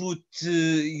will put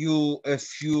you a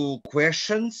few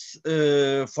questions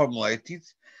formulated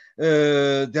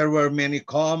There were many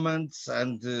comments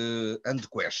and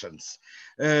questions.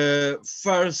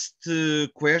 First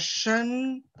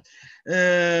question,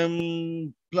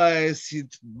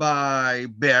 placed by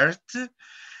Bert.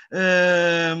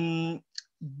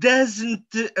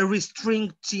 Doesn't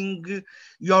restricting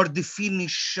your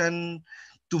definition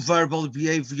to verbal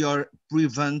behavior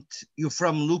prevent you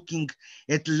from looking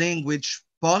at language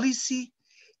policy?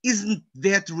 Isn't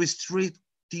that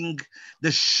restricting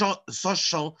the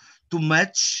social too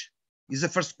much? Is the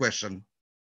first question.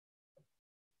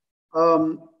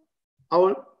 I'll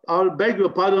beg your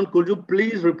pardon. Could you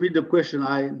please repeat the question?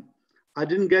 I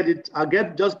didn't get it. I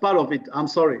get just part of it. I'm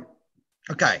sorry.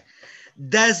 Okay.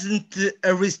 Doesn't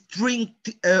restricting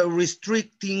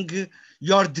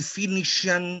your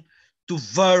definition to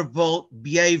verbal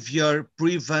behavior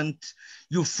prevent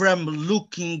you from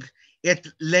looking at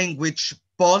language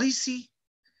policy?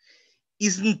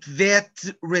 Isn't that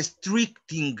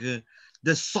restricting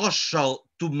the social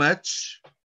too much?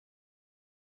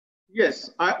 Yes,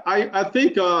 I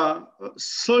think the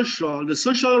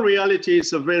social reality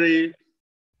is a very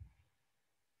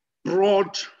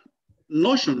broad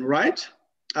notion, right?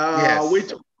 Yes.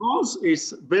 Which of course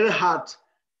is very hard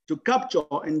to capture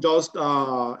in just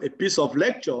a piece of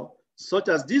lecture such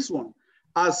as this one.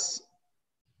 As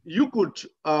you could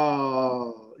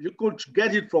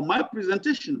get it from my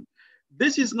presentation,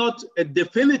 this is not a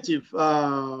definitive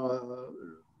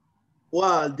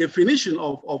definition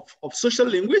of social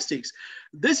linguistics.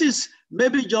 This is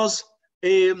maybe just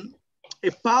a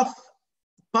path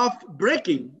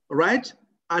breaking, right?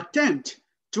 Attempt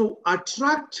to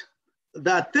attract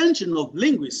the attention of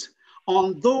linguists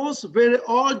on those very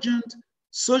urgent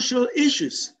social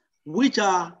issues, which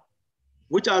I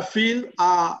feel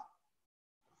are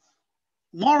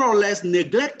more or less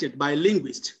neglected by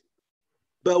linguists,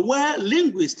 but where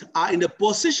linguists are in a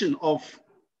position of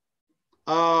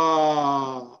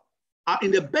are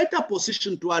in a better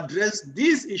position to address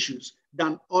these issues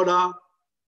than other,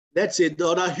 let's say, the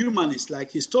other humanists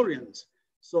like historians.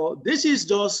 So this is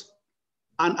just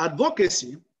an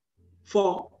advocacy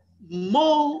for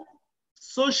more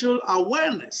social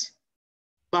awareness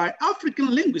by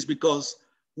African linguists, because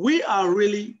we are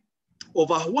really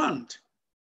overwhelmed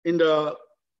in the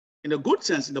good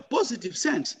sense, in the positive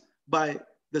sense, by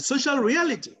the social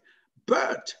reality.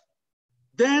 But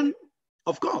then,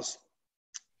 of course,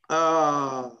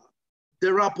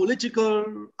 there are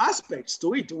political aspects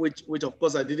to it, which of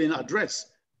course I didn't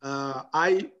address.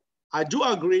 I do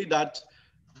agree that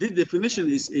this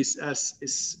definition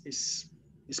is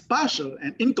partial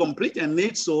and incomplete and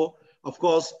needs to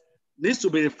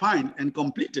be refined and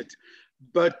completed.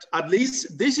 But at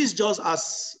least this is just,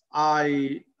 as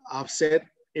I have said,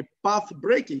 a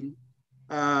path-breaking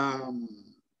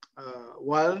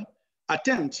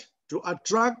attempt to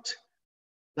attract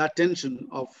the attention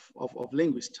of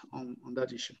linguists on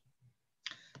that issue.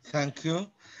 Thank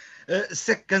you.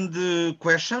 Second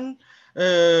question,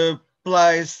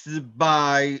 placed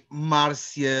by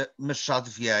Márcia Machado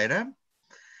Vieira.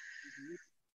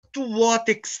 To what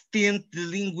extent the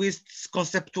linguist's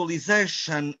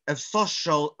conceptualization of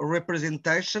social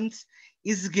representations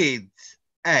is guided,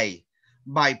 A,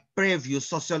 by previous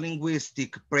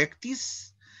sociolinguistic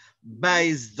practice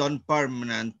based on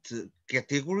permanent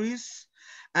categories,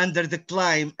 under the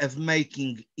claim of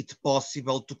making it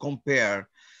possible to compare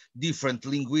different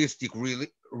linguistic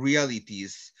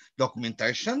realities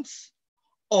documentations,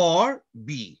 or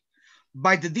B,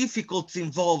 by the difficulties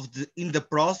involved in the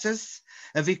process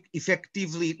of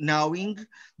effectively knowing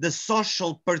the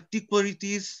social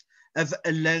particularities of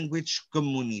a language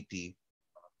community?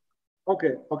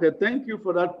 Okay, thank you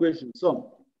for that question.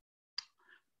 So,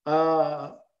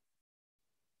 of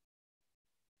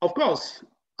course,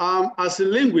 as a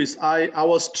linguist, I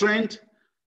was trained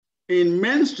in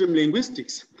mainstream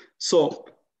linguistics. So,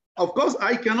 of course,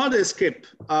 I cannot escape,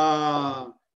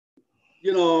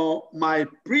 my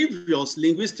previous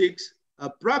linguistics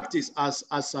practice, as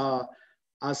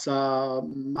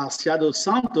Marciado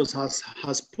Santos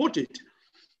has put it.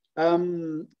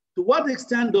 To what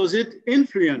extent does it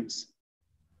influence?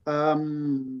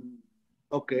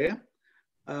 Okay.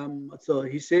 So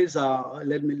he says,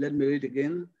 let me read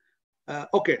again.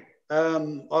 Okay.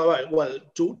 All right. Well,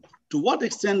 to what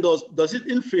extent does it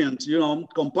influence,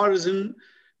 comparison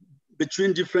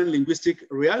between different linguistic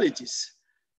realities?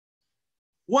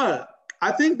 Well,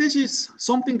 I think this is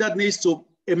something that needs to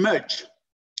emerge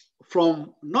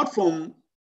not from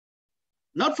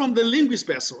the linguist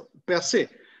per se.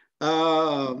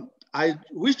 I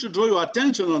wish to draw your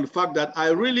attention on the fact that I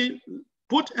really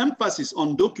put emphasis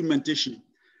on documentation.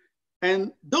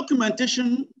 And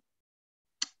documentation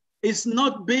is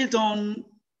not built on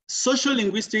social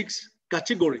linguistics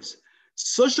categories.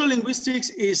 Social linguistics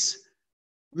is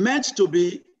meant to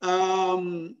be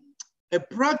a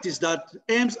practice that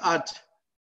aims at,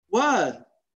 well,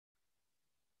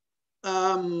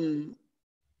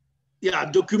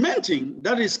 documenting,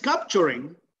 that is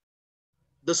capturing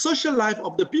the social life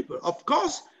of the people. Of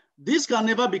course, this can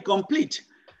never be complete,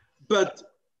 but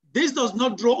this does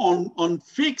not draw on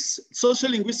fixed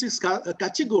social linguistics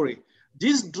category.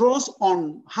 This draws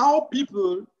on how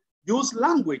people use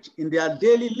language in their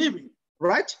daily living,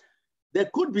 right? There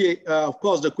could be, of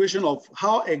course, the question of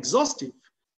how exhaustive,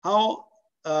 how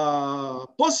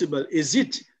possible is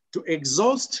it to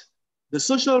exhaust the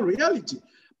social reality.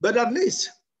 But at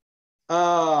least,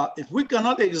 if we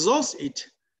cannot exhaust it,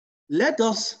 let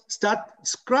us start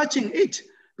scratching it,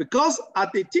 because as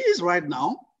it is right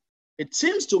now, it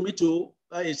seems to me to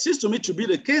be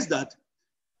the case that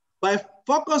by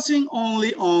focusing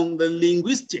only on the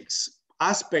linguistics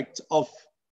aspect of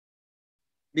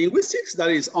linguistics, that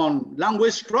is on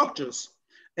language structures,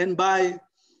 and by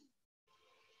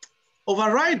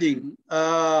overriding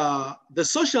the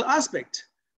social aspect,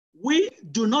 we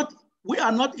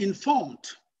are not informed.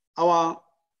 Our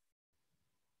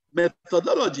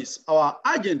methodologies, our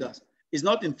agendas is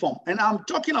not informed. And I'm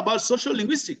talking about social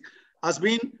linguistics as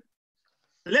being,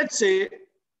 let's say,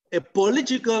 a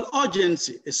political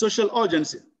urgency, a social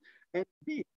urgency. And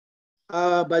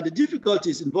by the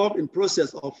difficulties involved in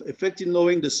process of effectively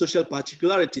knowing the social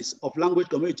particularities of language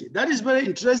community. That is very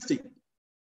interesting.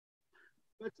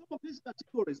 But some of these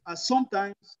categories are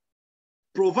sometimes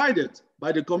provided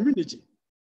by the community,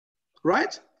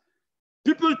 right?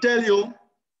 People tell you,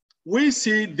 we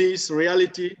see this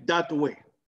reality that way.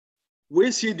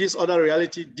 We see this other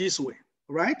reality this way,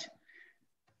 right?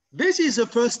 This is the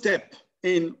first step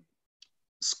in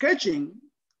sketching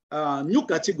new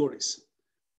categories.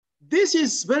 This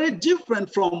is very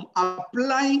different from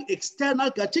applying external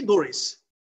categories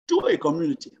to a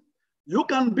community. You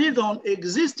can build on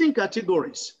existing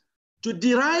categories to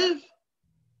derive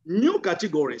new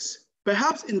categories,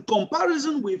 perhaps in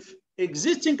comparison with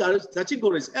existing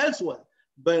categories elsewhere.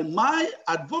 But my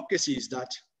advocacy is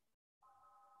that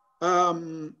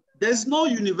there's no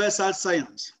universal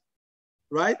science,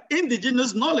 right?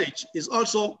 Indigenous knowledge is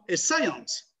also a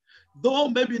science, though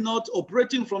maybe not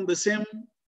operating from the same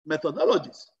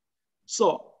methodologies.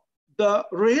 So the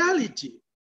reality,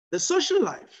 the social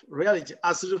life reality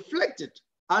as reflected,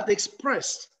 as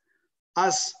expressed,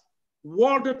 as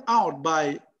worded out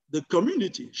by the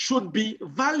community should be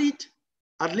valid,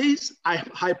 at least a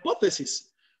hypothesis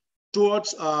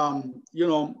towards,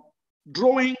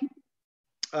 drawing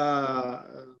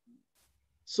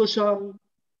social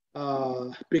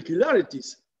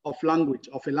peculiarities of language,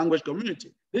 of a language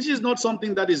community. This is not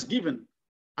something that is given,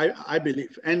 I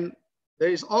believe. And there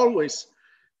is always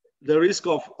the risk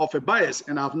of a bias,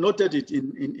 and I've noted it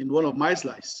in one of my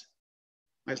slides.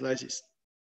 Thank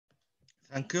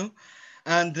you.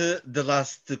 And the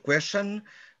last question,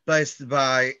 placed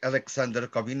by Alexander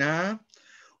Kovina.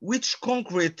 Which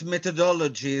concrete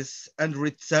methodologies and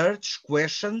research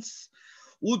questions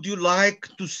would you like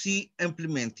to see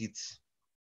implemented?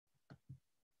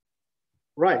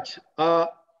 Right.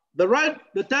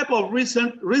 The type of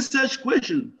research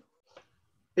question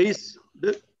is,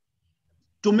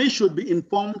 to me, should be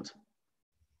informed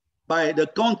by the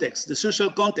context, the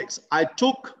social context. I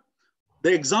took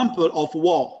the example of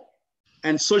war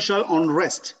and social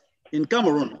unrest in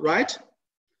Cameroon, right?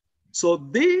 So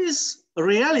these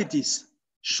realities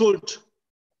should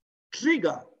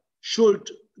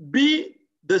be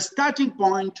the starting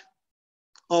point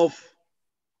of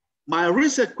my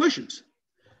research questions,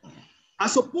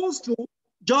 as opposed to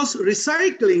just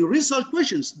recycling research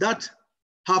questions that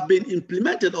have been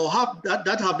implemented or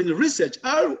that have been researched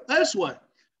elsewhere,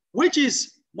 which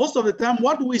is most of the time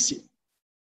what we see.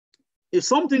 If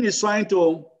something is trying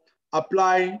to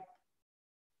apply,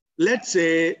 let's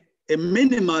say, a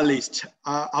minimalist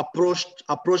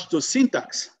approach to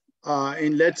syntax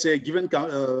in, let's say, given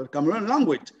Cameroon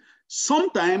language,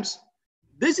 sometimes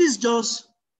this is just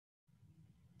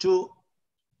to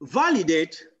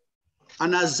validate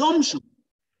an assumption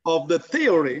of the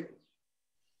theory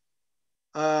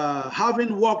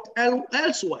having worked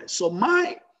elsewhere. So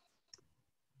my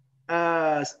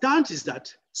stance is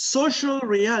that social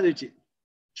reality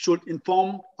should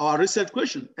inform our research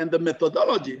question, and the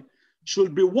methodology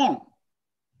should be one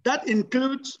that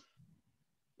includes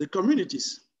the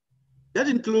communities. That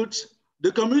includes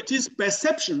the community's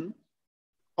perception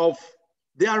of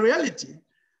their reality,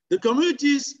 the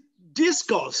community's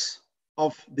discourse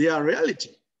of their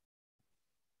reality,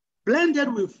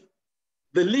 blended with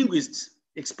the linguists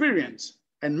experience,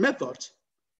 and methods,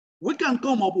 we can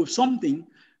come up with something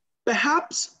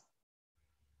perhaps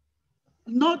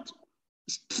not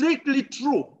strictly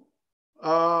true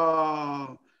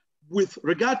with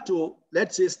regard to,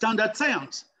 let's say, standard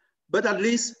science, but at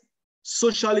least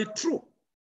socially true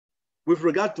with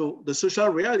regard to the social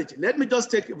reality. Let me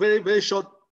just take a very, very short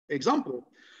example.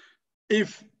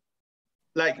 If,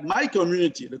 like my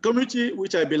community, the community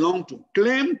which I belong to,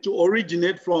 claim to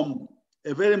originate from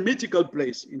a very mythical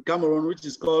place in Cameroon, which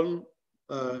is called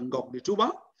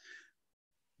Ngok,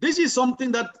 this is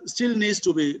something that still needs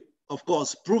to be, of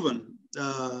course, proven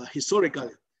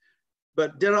historically.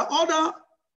 But there are other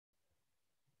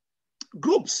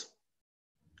groups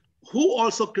who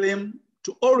also claim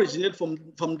to originate from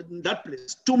that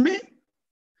place. To me,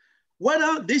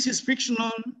 whether this is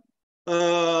fictional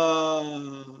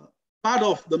part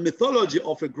of the mythology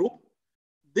of a group,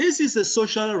 this is a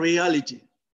social reality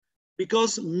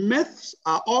because myths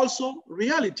are also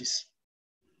realities.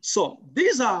 So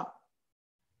these are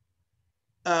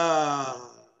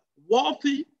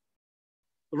worthy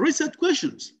research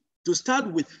questions to start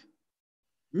with,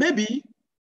 maybe,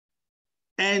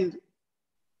 and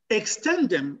extend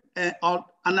them or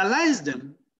analyze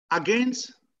them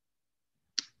against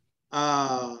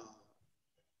the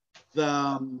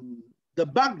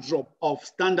backdrop of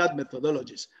standard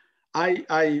methodologies.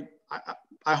 I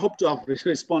hope to have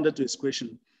responded to his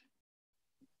question.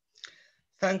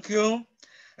 Thank you.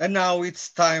 And now it's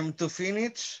time to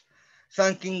finish.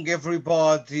 Thanking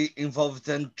everybody involved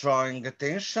in drawing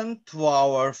attention to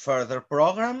our further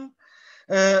program.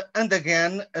 And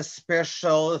again, a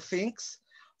special thanks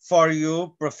for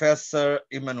you, Professor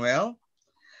Emmanuel.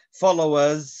 Follow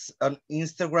us on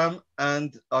Instagram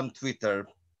and on Twitter.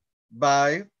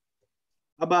 Bye.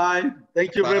 Bye-bye.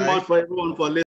 Thank you very much for everyone for listening.